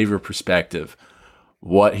behavior perspective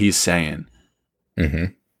what he's saying.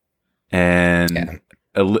 And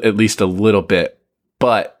at least a little bit.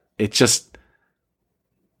 But I just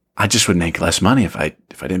would make less money if I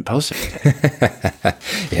didn't post it.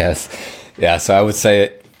 Yes. Yeah, so I would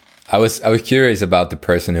say I was curious about the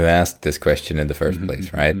person who asked this question in the first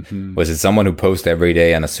place, right? Was it someone who posts every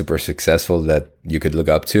day and is super successful that you could look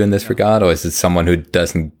up to in this regard, or is it someone who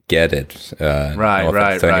doesn't get it? Right.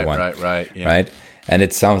 Yeah. Right. And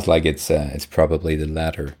it sounds like it's probably the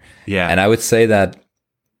latter. Yeah. And I would say that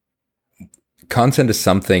content is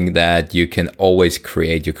something that you can always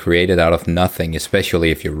create. You create it out of nothing, especially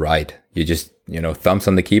if you write. You just thumbs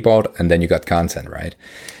on the keyboard and then you got content, right?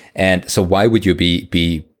 And so why would you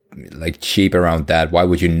be like cheap around that? Why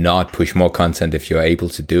would you not push more content if you're able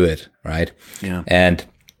to do it, right? Yeah. And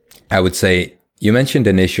I would say you mentioned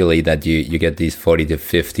initially that you get these 40 to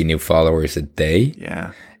 50 new followers a day.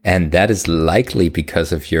 Yeah. And that is likely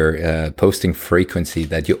because of your posting frequency,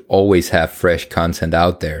 that you always have fresh content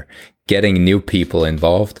out there, getting new people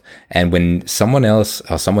involved. And when someone else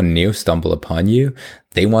or someone new stumble upon you,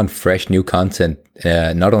 they want fresh new content,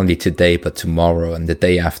 not only today, but tomorrow and the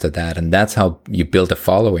day after that. And that's how you build a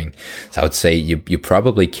following. So I would say you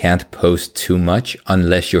probably can't post too much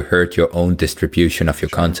unless you hurt your own distribution of your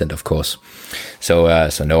content, of course. So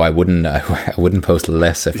no, I wouldn't post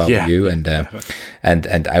less if I were you.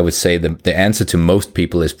 And I would say the answer to most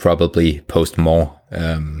people is probably post more,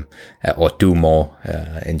 or do more,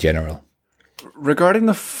 in general. Regarding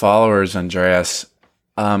the followers, Andreas,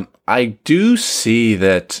 I do see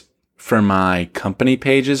that for my company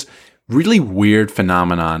pages, really weird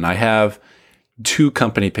phenomenon. I have 2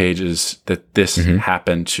 company pages that this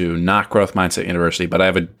happened to, not Growth Mindset University, but I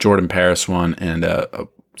have a Jordan Paris one and a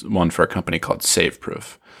one for a company called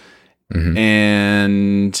SaveProof.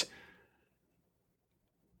 And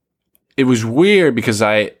it was weird because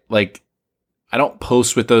I don't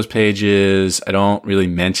post with those pages. I don't really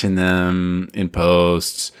mention them in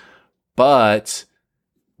posts. But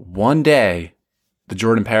one day, the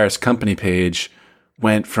Jordan Paris company page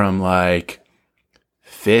went from like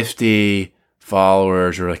 50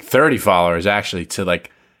 followers, or like 30 followers actually, to like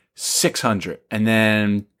 600 and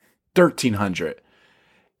then 1,300.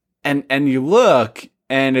 And you look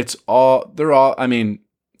and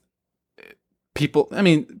people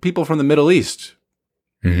from the Middle East.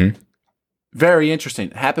 Very interesting.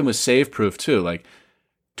 It happened with SaveProof too, like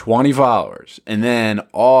 20 followers. And then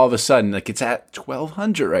all of a sudden, like it's at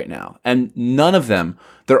 1,200 right now. And none of them,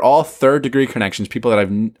 they're all third degree connections, people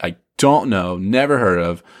that I don't know, never heard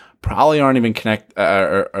of, probably aren't even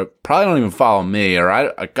or probably don't even follow me,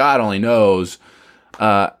 or God only knows.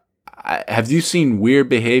 Have you seen weird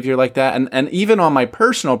behavior like that? And even on my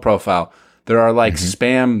personal profile, there are like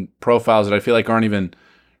spam profiles that I feel like aren't even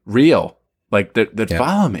real, like that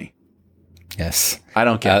follow me. Yes, I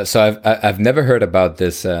don't get. So I've never heard about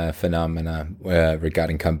this phenomena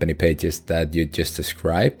regarding company pages that you just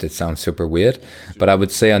described. It sounds super weird, but I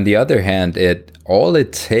would say on the other hand, all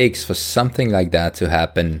it takes for something like that to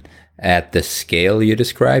happen at the scale you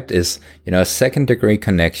described is, a second degree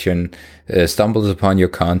connection stumbles upon your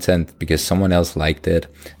content because someone else liked it.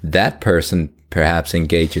 That person perhaps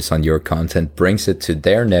engages on your content, brings it to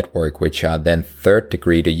their network, which are then third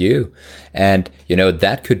degree to you. And,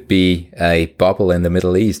 that could be a bubble in the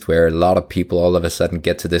Middle East where a lot of people all of a sudden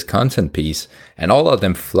get to this content piece and all of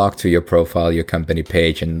them flock to your profile, your company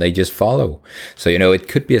page, and they just follow. So, it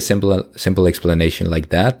could be a simple explanation like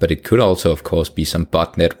that, but it could also, of course, be some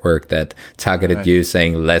bot network that targeted you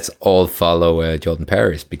saying, let's all follow Jordan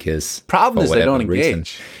Paris because problem is they don't engage. Reason.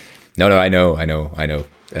 No, I know.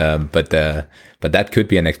 But that could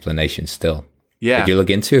be an explanation still. Yeah. Did you look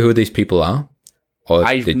into who these people are? Or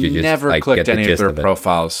I've did you just, never clicked any of their of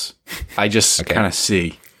profiles. I just kind of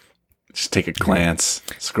just take a glance,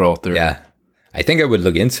 scroll through. Yeah. I think I would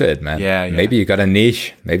look into it, man. Yeah. Maybe you got a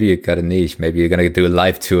niche. Maybe you're going to do a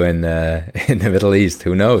live tour in the Middle East.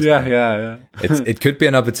 Who knows? Yeah. It could be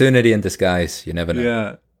an opportunity in disguise. You never know.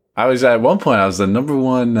 Yeah. At one point, I was the number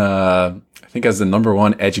one, the number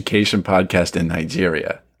one education podcast in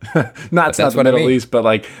Nigeria. Not the Middle East,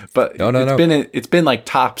 but it's been like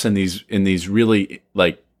tops in these really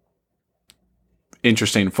like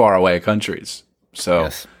interesting far away countries. So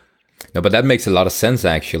yes. No, but that makes a lot of sense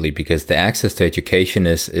actually, because the access to education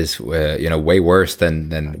is way worse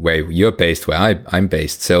than where you're based, where I'm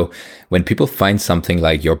based. So when people find something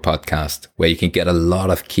like your podcast, where you can get a lot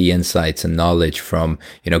of key insights and knowledge from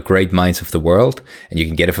great minds of the world, and you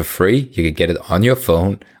can get it for free, you can get it on your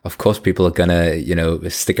phone. Of course, people are gonna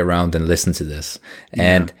stick around and listen to this,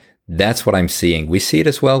 and that's what I'm seeing. We see it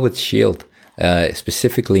as well with Shield,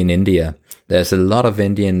 specifically in India. There's a lot of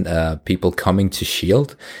Indian people coming to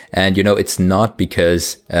Shield, and it's not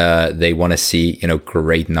because they want to see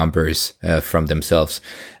great numbers from themselves.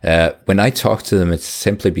 When I talk to them, it's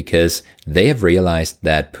simply because they have realized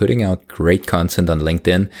that putting out great content on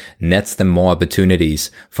LinkedIn nets them more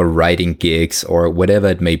opportunities for writing gigs or whatever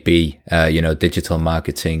it may be, digital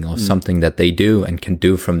marketing or something that they do and can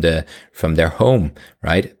do from their home,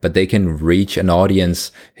 right? But they can reach an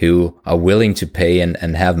audience who are willing to pay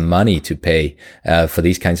and have money to pay for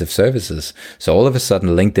these kinds of services. So all of a sudden,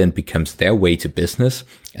 LinkedIn becomes their way to business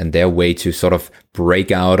and their way to sort of break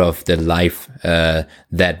out of the life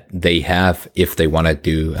that they have if they want to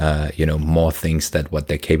do more things than what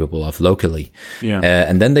they're capable of locally.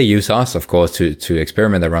 And then they use us, of course, to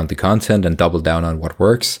experiment around the content and double down on what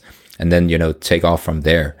works, and then take off from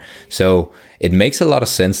there. So it makes a lot of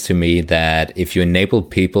sense to me that if you enable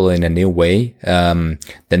people in a new way, then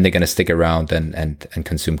they're going to stick around and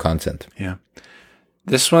consume content. Yeah.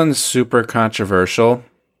 This one's super controversial.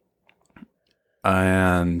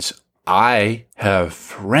 And I have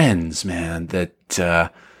friends, man, that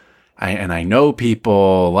I know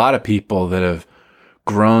people, a lot of people that have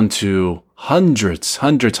grown to hundreds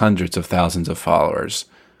of thousands of followers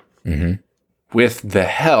with the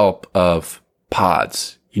help of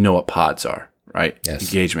pods. You know what pods are, right? Yes.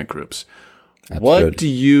 Engagement groups. Absolutely. What do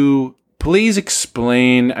you, please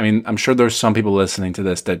explain? I mean, I'm sure there's some people listening to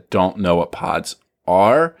this that don't know what pods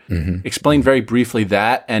are. Explain very briefly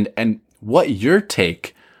that and what your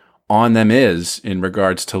take on them is in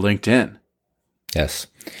regards to LinkedIn. Yes.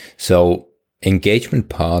 So engagement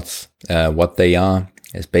pods, what they are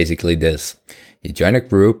is basically this. You join a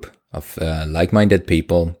group of like-minded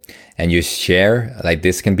people and you share, like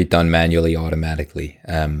this can be done manually, automatically.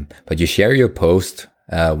 But you share your post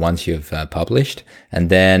once you've published,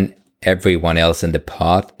 and then everyone else in the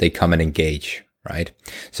pod, they come and engage, right?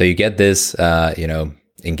 So you get this,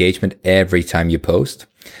 engagement every time you post.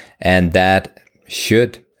 And that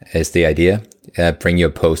should, is the idea, bring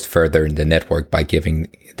your post further in the network by giving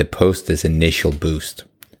the post this initial boost,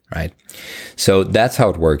 right? So that's how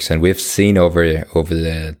it works. And we've seen over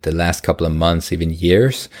the last couple of months, even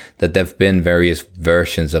years, that there have been various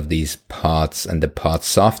versions of these pods and the pod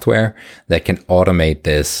software that can automate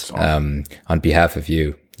this on behalf of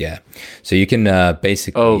you. Yeah. So you can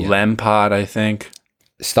basically... Lempod, I think.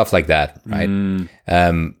 Stuff like that, right?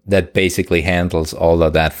 That basically handles all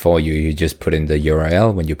of that for you. You just put in the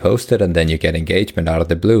URL when you post it, and then you get engagement out of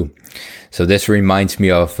the blue. So this reminds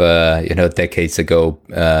me of, decades ago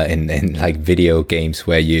in like video games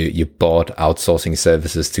where you bought outsourcing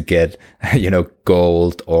services to get,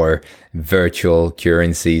 gold or virtual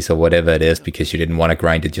currencies or whatever it is because you didn't want to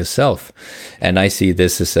grind it yourself. And I see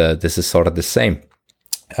this is sort of the same.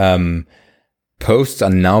 Posts are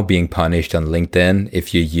now being punished on LinkedIn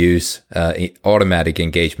if you use automatic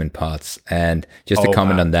engagement pods. And just a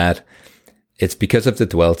comment on that, it's because of the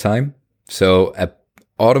dwell time. So an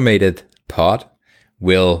automated pod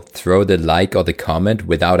will throw the like or the comment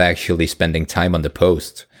without actually spending time on the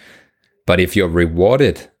post. But if you're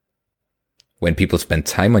rewarded when people spend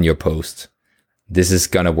time on your post, this is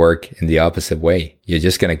going to work in the opposite way. You're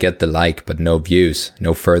just going to get the like, but no views,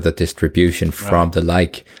 no further distribution from the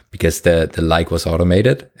like, because the like was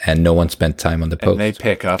automated and no one spent time on the post. And they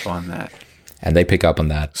pick up on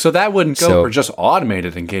that. So that wouldn't go for just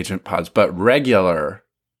automated engagement pods, but regular,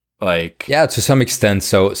 like... Yeah, to some extent.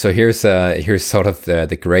 So here's sort of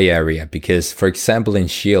the gray area, because, for example, in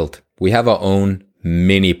Shield, we have our own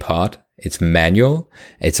mini pod. It's manual.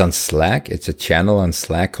 It's on Slack. It's a channel on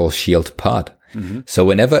Slack called Shield Pod. So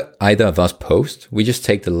whenever either of us post, we just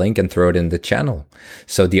take the link and throw it in the channel,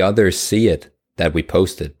 so the others see it that we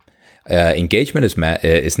posted. Engagement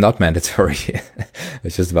is not mandatory. I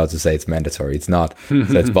was just about to say it's mandatory. It's not.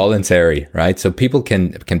 So it's voluntary, right? So people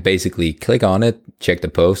can basically click on it, check the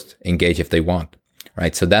post, engage if they want,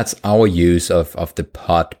 right? So that's our use of the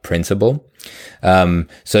pod principle.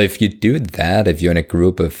 So if you do that, if you're in a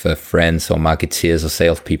group of friends or marketeers or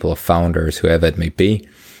salespeople or founders, whoever it may be,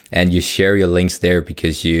 and you share your links there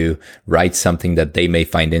because you write something that they may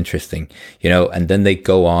find interesting, and then they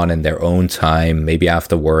go on in their own time, maybe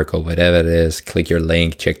after work or whatever it is, click your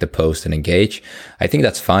link, check the post and engage. I think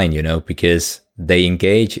that's fine, because they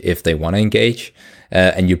engage if they want to engage,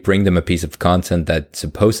 and you bring them a piece of content that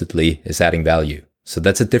supposedly is adding value. So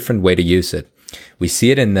that's a different way to use it. We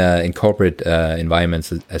see it in corporate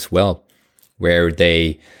environments as well, where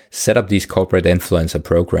they set up these corporate influencer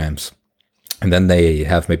programs. And then they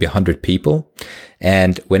have maybe 100 people.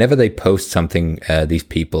 And whenever they post something, these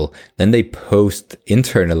people, then they post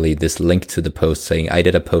internally this link to the post saying, I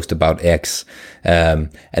did a post about X.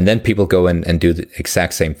 And then people go and do the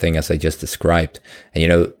exact same thing as I just described.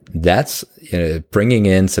 And, that's bringing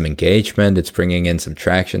in some engagement. It's bringing in some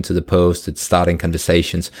traction to the post. It's starting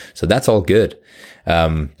conversations. So that's all good.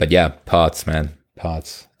 But yeah, pods, man.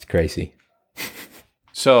 Pods. It's crazy.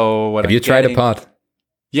 So have you tried a pod?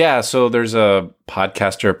 Yeah, so there's a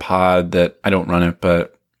podcaster pod that I don't run it,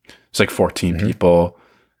 but it's like 14 people.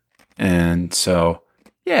 And so,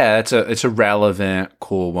 yeah, it's a relevant,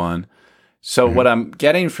 cool one. So what I'm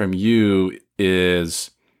getting from you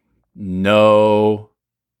is no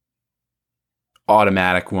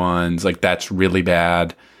automatic ones. Like, that's really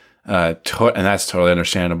bad. And that's totally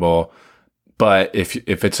understandable. But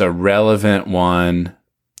if it's a relevant one,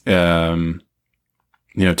 to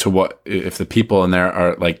what, if the people in there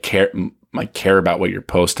are care about what you're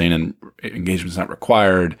posting and engagement's not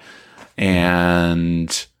required,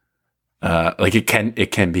 and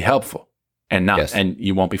it can be helpful and not, and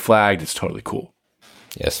you won't be flagged. It's totally cool.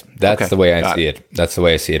 Yes, that's the way I see it. That's the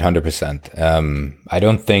way I see it, 100%. I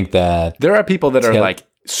don't think that there are people that are like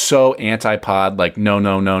so anti-pod, like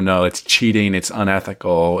no, it's cheating, it's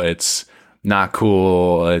unethical, it's not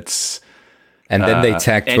cool, it's and then they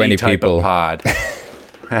tag 20 people. Pod.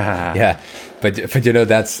 Yeah, but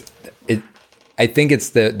that's it. I think it's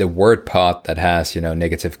the word pod that has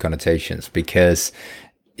negative connotations, because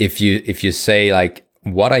if you say, like,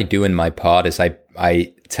 what I do in my pod is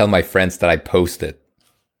I tell my friends that I posted.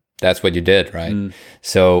 That's what you did, right?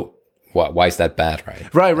 So why is that bad,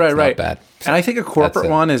 right? Right. Not bad. And I think a corporate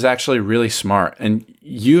one is actually really smart. And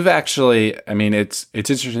you've actually, I mean, it's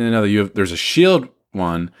interesting to know that there's a Shield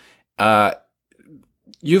one.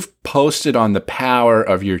 You've posted on the power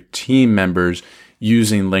of your team members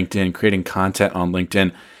using LinkedIn, creating content on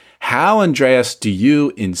LinkedIn. How, Andreas, do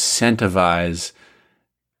you incentivize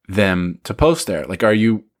them to post there? Like, are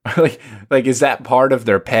you like is that part of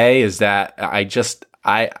their pay? Is that I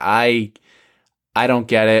don't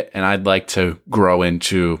get it, and I'd like to grow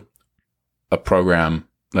into a program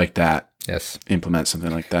like that. Yes, implement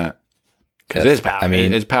something like that, because it's powerful. I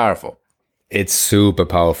mean, it's powerful. It's super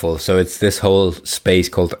powerful. So it's this whole space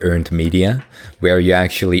called earned media, where you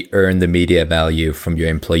actually earn the media value from your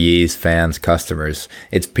employees, fans, customers.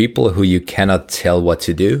 It's people who you cannot tell what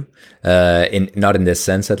to do, not in this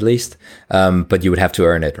sense at least, but you would have to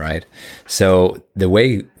earn it, right? So the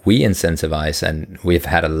way we incentivize, and we've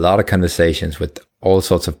had a lot of conversations with all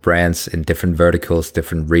sorts of brands in different verticals,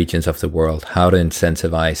 different regions of the world, how to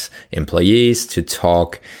incentivize employees to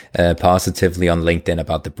talk positively on LinkedIn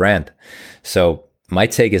about the brand. So my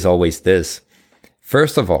take is always this.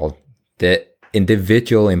 First of all, the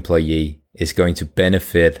individual employee is going to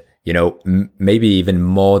benefit, maybe even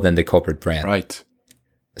more than the corporate brand. Right.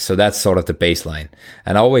 So that's sort of the baseline.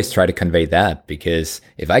 And I always try to convey that, because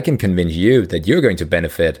if I can convince you that you're going to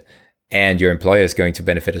benefit and your employer is going to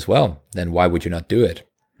benefit as well, then why would you not do it,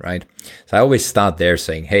 right? So I always start there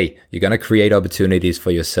saying, hey, you're going to create opportunities for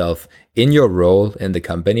yourself in your role in the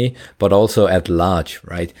company, but also at large,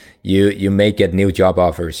 right? You may get new job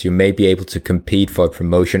offers. You may be able to compete for a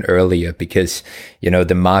promotion earlier because,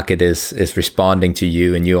 the market is responding to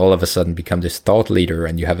you, and you all of a sudden become this thought leader,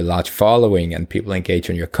 and you have a large following, and people engage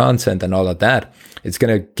on your content and all of that. It's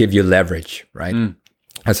going to give you leverage, right?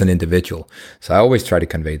 As an individual. So I always try to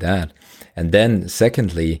convey that. And then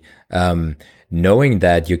secondly, knowing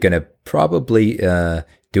that you're going to probably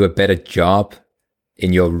do a better job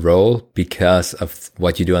in your role because of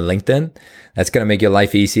what you do on LinkedIn, that's going to make your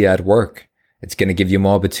life easier at work. It's going to give you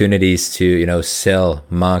more opportunities to, sell,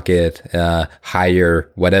 market,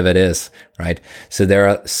 hire, whatever it is, right? So there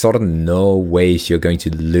are sort of no ways you're going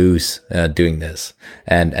to lose doing this.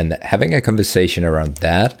 And having a conversation around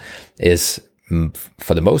that is,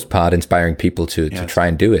 for the most part, inspiring people to try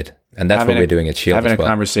and do it. And that's what we're doing at Shield. Having a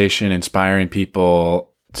conversation, inspiring people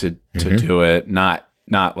to do it, not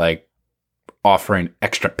like offering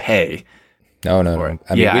extra pay. No.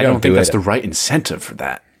 I mean, I don't think that's the right incentive for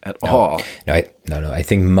that at all. No. I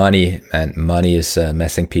think money is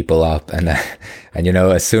messing people up, and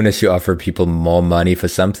as soon as you offer people more money for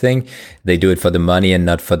something, they do it for the money and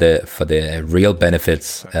not for the real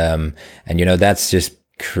benefits. And that's just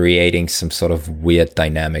creating some sort of weird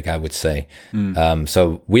dynamic, I would say.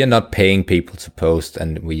 So we are not paying people to post,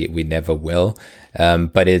 and we never will.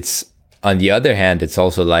 But it's, on the other hand, it's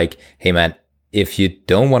also like, hey man, if you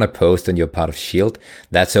don't want to post and you're part of Shield,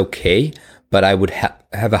 that's okay. But I would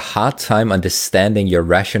have a hard time understanding your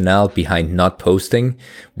rationale behind not posting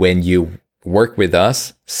when you work with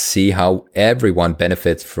us, see how everyone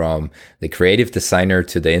benefits, from the creative designer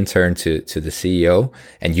to the intern to the CEO,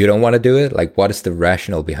 and you don't want to do it. Like, what is the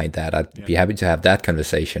rationale behind that? I'd be happy to have that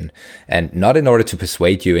conversation, and not in order to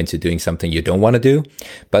persuade you into doing something you don't want to do,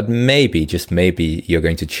 but maybe, just maybe, you're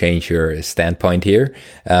going to change your standpoint here,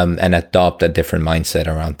 and adopt a different mindset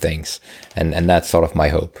around things. And that's sort of my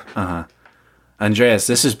hope. Andreas,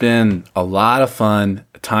 this has been a lot of fun.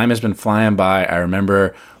 Time has been flying by. I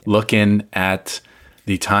remember looking at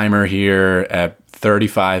the timer here at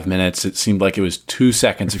 35 minutes. It seemed like it was 2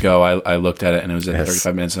 seconds ago. I looked at it and it was at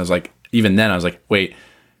 35 minutes. And I was like, even then I was like, wait,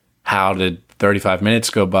 how did 35 minutes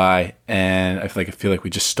go by? And I feel like we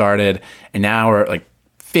just started, and now we're at like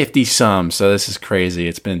 50 some. So this is crazy.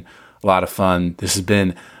 It's been a lot of fun. This has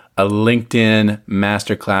been a LinkedIn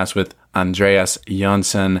masterclass with Andreas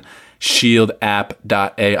Jonsson.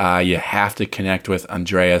 shieldapp.ai. You have to connect with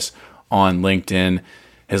Andreas on LinkedIn.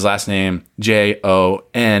 His last name,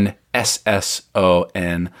 Jonsson.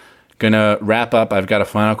 Gonna wrap up. I've got a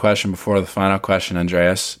final question before the final question,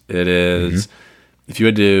 Andreas. It is, if you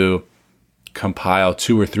had to compile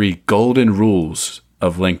 2 or 3 golden rules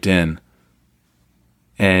of LinkedIn,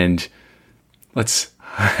 and let's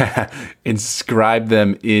inscribe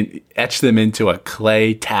them etch them into a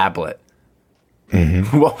clay tablet,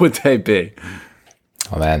 what would they be?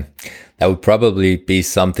 Oh man, that would probably be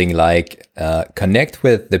something like connect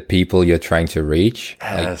with the people you're trying to reach.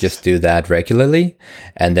 Yes. Like, just do that regularly,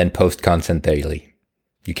 and then post content daily.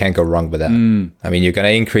 You can't go wrong with that. I mean, you're going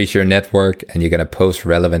to increase your network, and you're going to post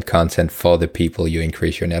relevant content for the people you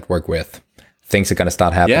increase your network with. Things are going to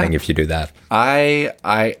start happening if you do that. I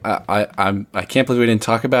can't believe we didn't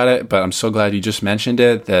talk about it, but I'm so glad you just mentioned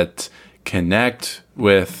it. That connect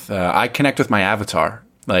with I connect with my avatar,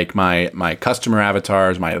 like my customer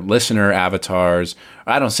avatars, my listener avatars.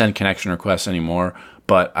 I don't send connection requests anymore,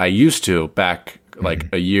 but I used to back like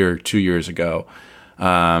a year, 2 years ago.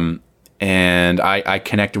 And I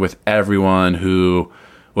connected with everyone who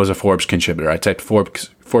was a Forbes contributor. I typed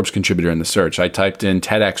Forbes contributor in the search. I typed in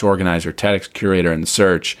TEDx organizer, TEDx curator in the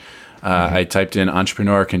search. I typed in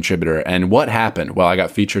entrepreneur contributor. And what happened? Well, I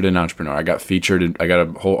got featured in Entrepreneur. I got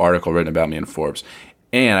a whole article written about me in Forbes.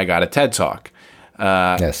 And I got a TED Talk.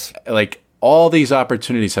 Yes. Like, all these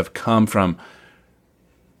opportunities have come from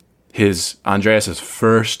Andreas's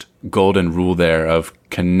first golden rule there of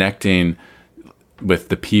connecting with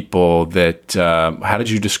the people that, how did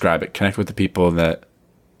you describe it? Connect with the people that,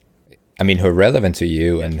 I mean, who are relevant to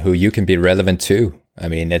you and who you can be relevant to. I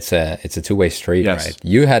mean, it's a two-way street, right?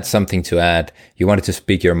 You had something to add. You wanted to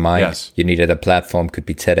speak your mind. Yes. You needed a platform, could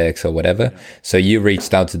be TEDx or whatever. So you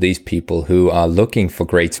reached out to these people who are looking for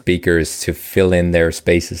great speakers to fill in their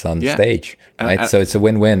spaces on the stage, right? So it's a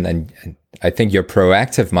win-win. And I think your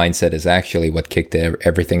proactive mindset is actually what kicked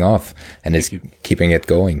everything off and is keeping it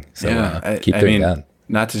going. So keep doing that.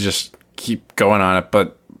 Not to just keep going on it,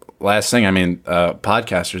 but last thing,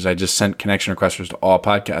 podcasters, I just sent connection requests to all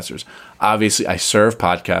podcasters. Obviously, I serve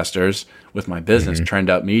podcasters with my business, Trend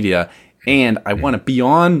Up Media, and I want to be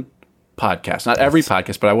on podcasts. Not every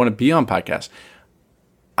podcast, but I want to be on podcasts.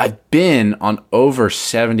 I've been on over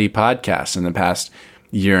 70 podcasts in the past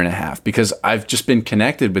year and a half because I've just been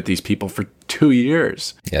connected with these people for 2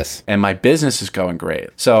 years. Yes. And my business is going great.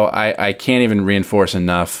 So I can't even reinforce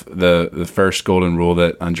enough the first golden rule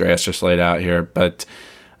that Andreas just laid out here. But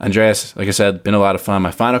Andreas, like I said, been a lot of fun.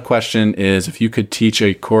 My final question is, if you could teach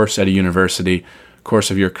a course at a university,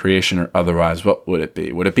 course of your creation or otherwise, what would it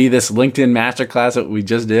be? Would it be this LinkedIn Masterclass that we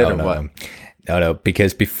just did, what? No,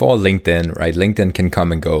 because before LinkedIn, right, LinkedIn can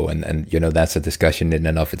come and go, and that's a discussion in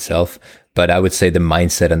and of itself. But I would say the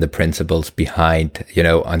mindset and the principles behind,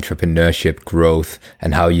 entrepreneurship, growth,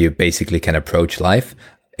 and how you basically can approach life.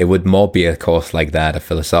 It would more be a course like that, a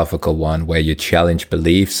philosophical one where you challenge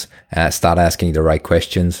beliefs, start asking the right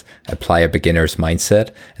questions, apply a beginner's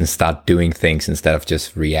mindset, and start doing things instead of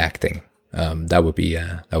just reacting. That would be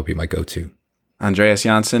my go-to. Andreas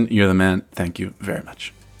Jonsson, you're the man. Thank you very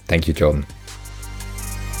much. Thank you, Jordan.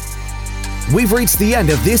 We've reached the end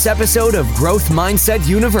of this episode of Growth Mindset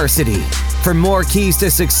University. For more keys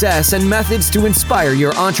to success and methods to inspire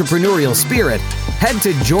your entrepreneurial spirit, head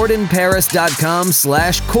to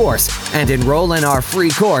jordanparis.com/course and enroll in our free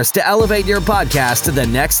course to elevate your podcast to the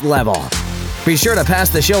next level. Be sure to pass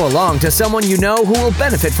the show along to someone you know who will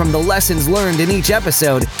benefit from the lessons learned in each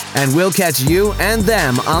episode, and we'll catch you and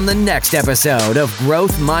them on the next episode of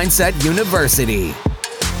Growth Mindset University.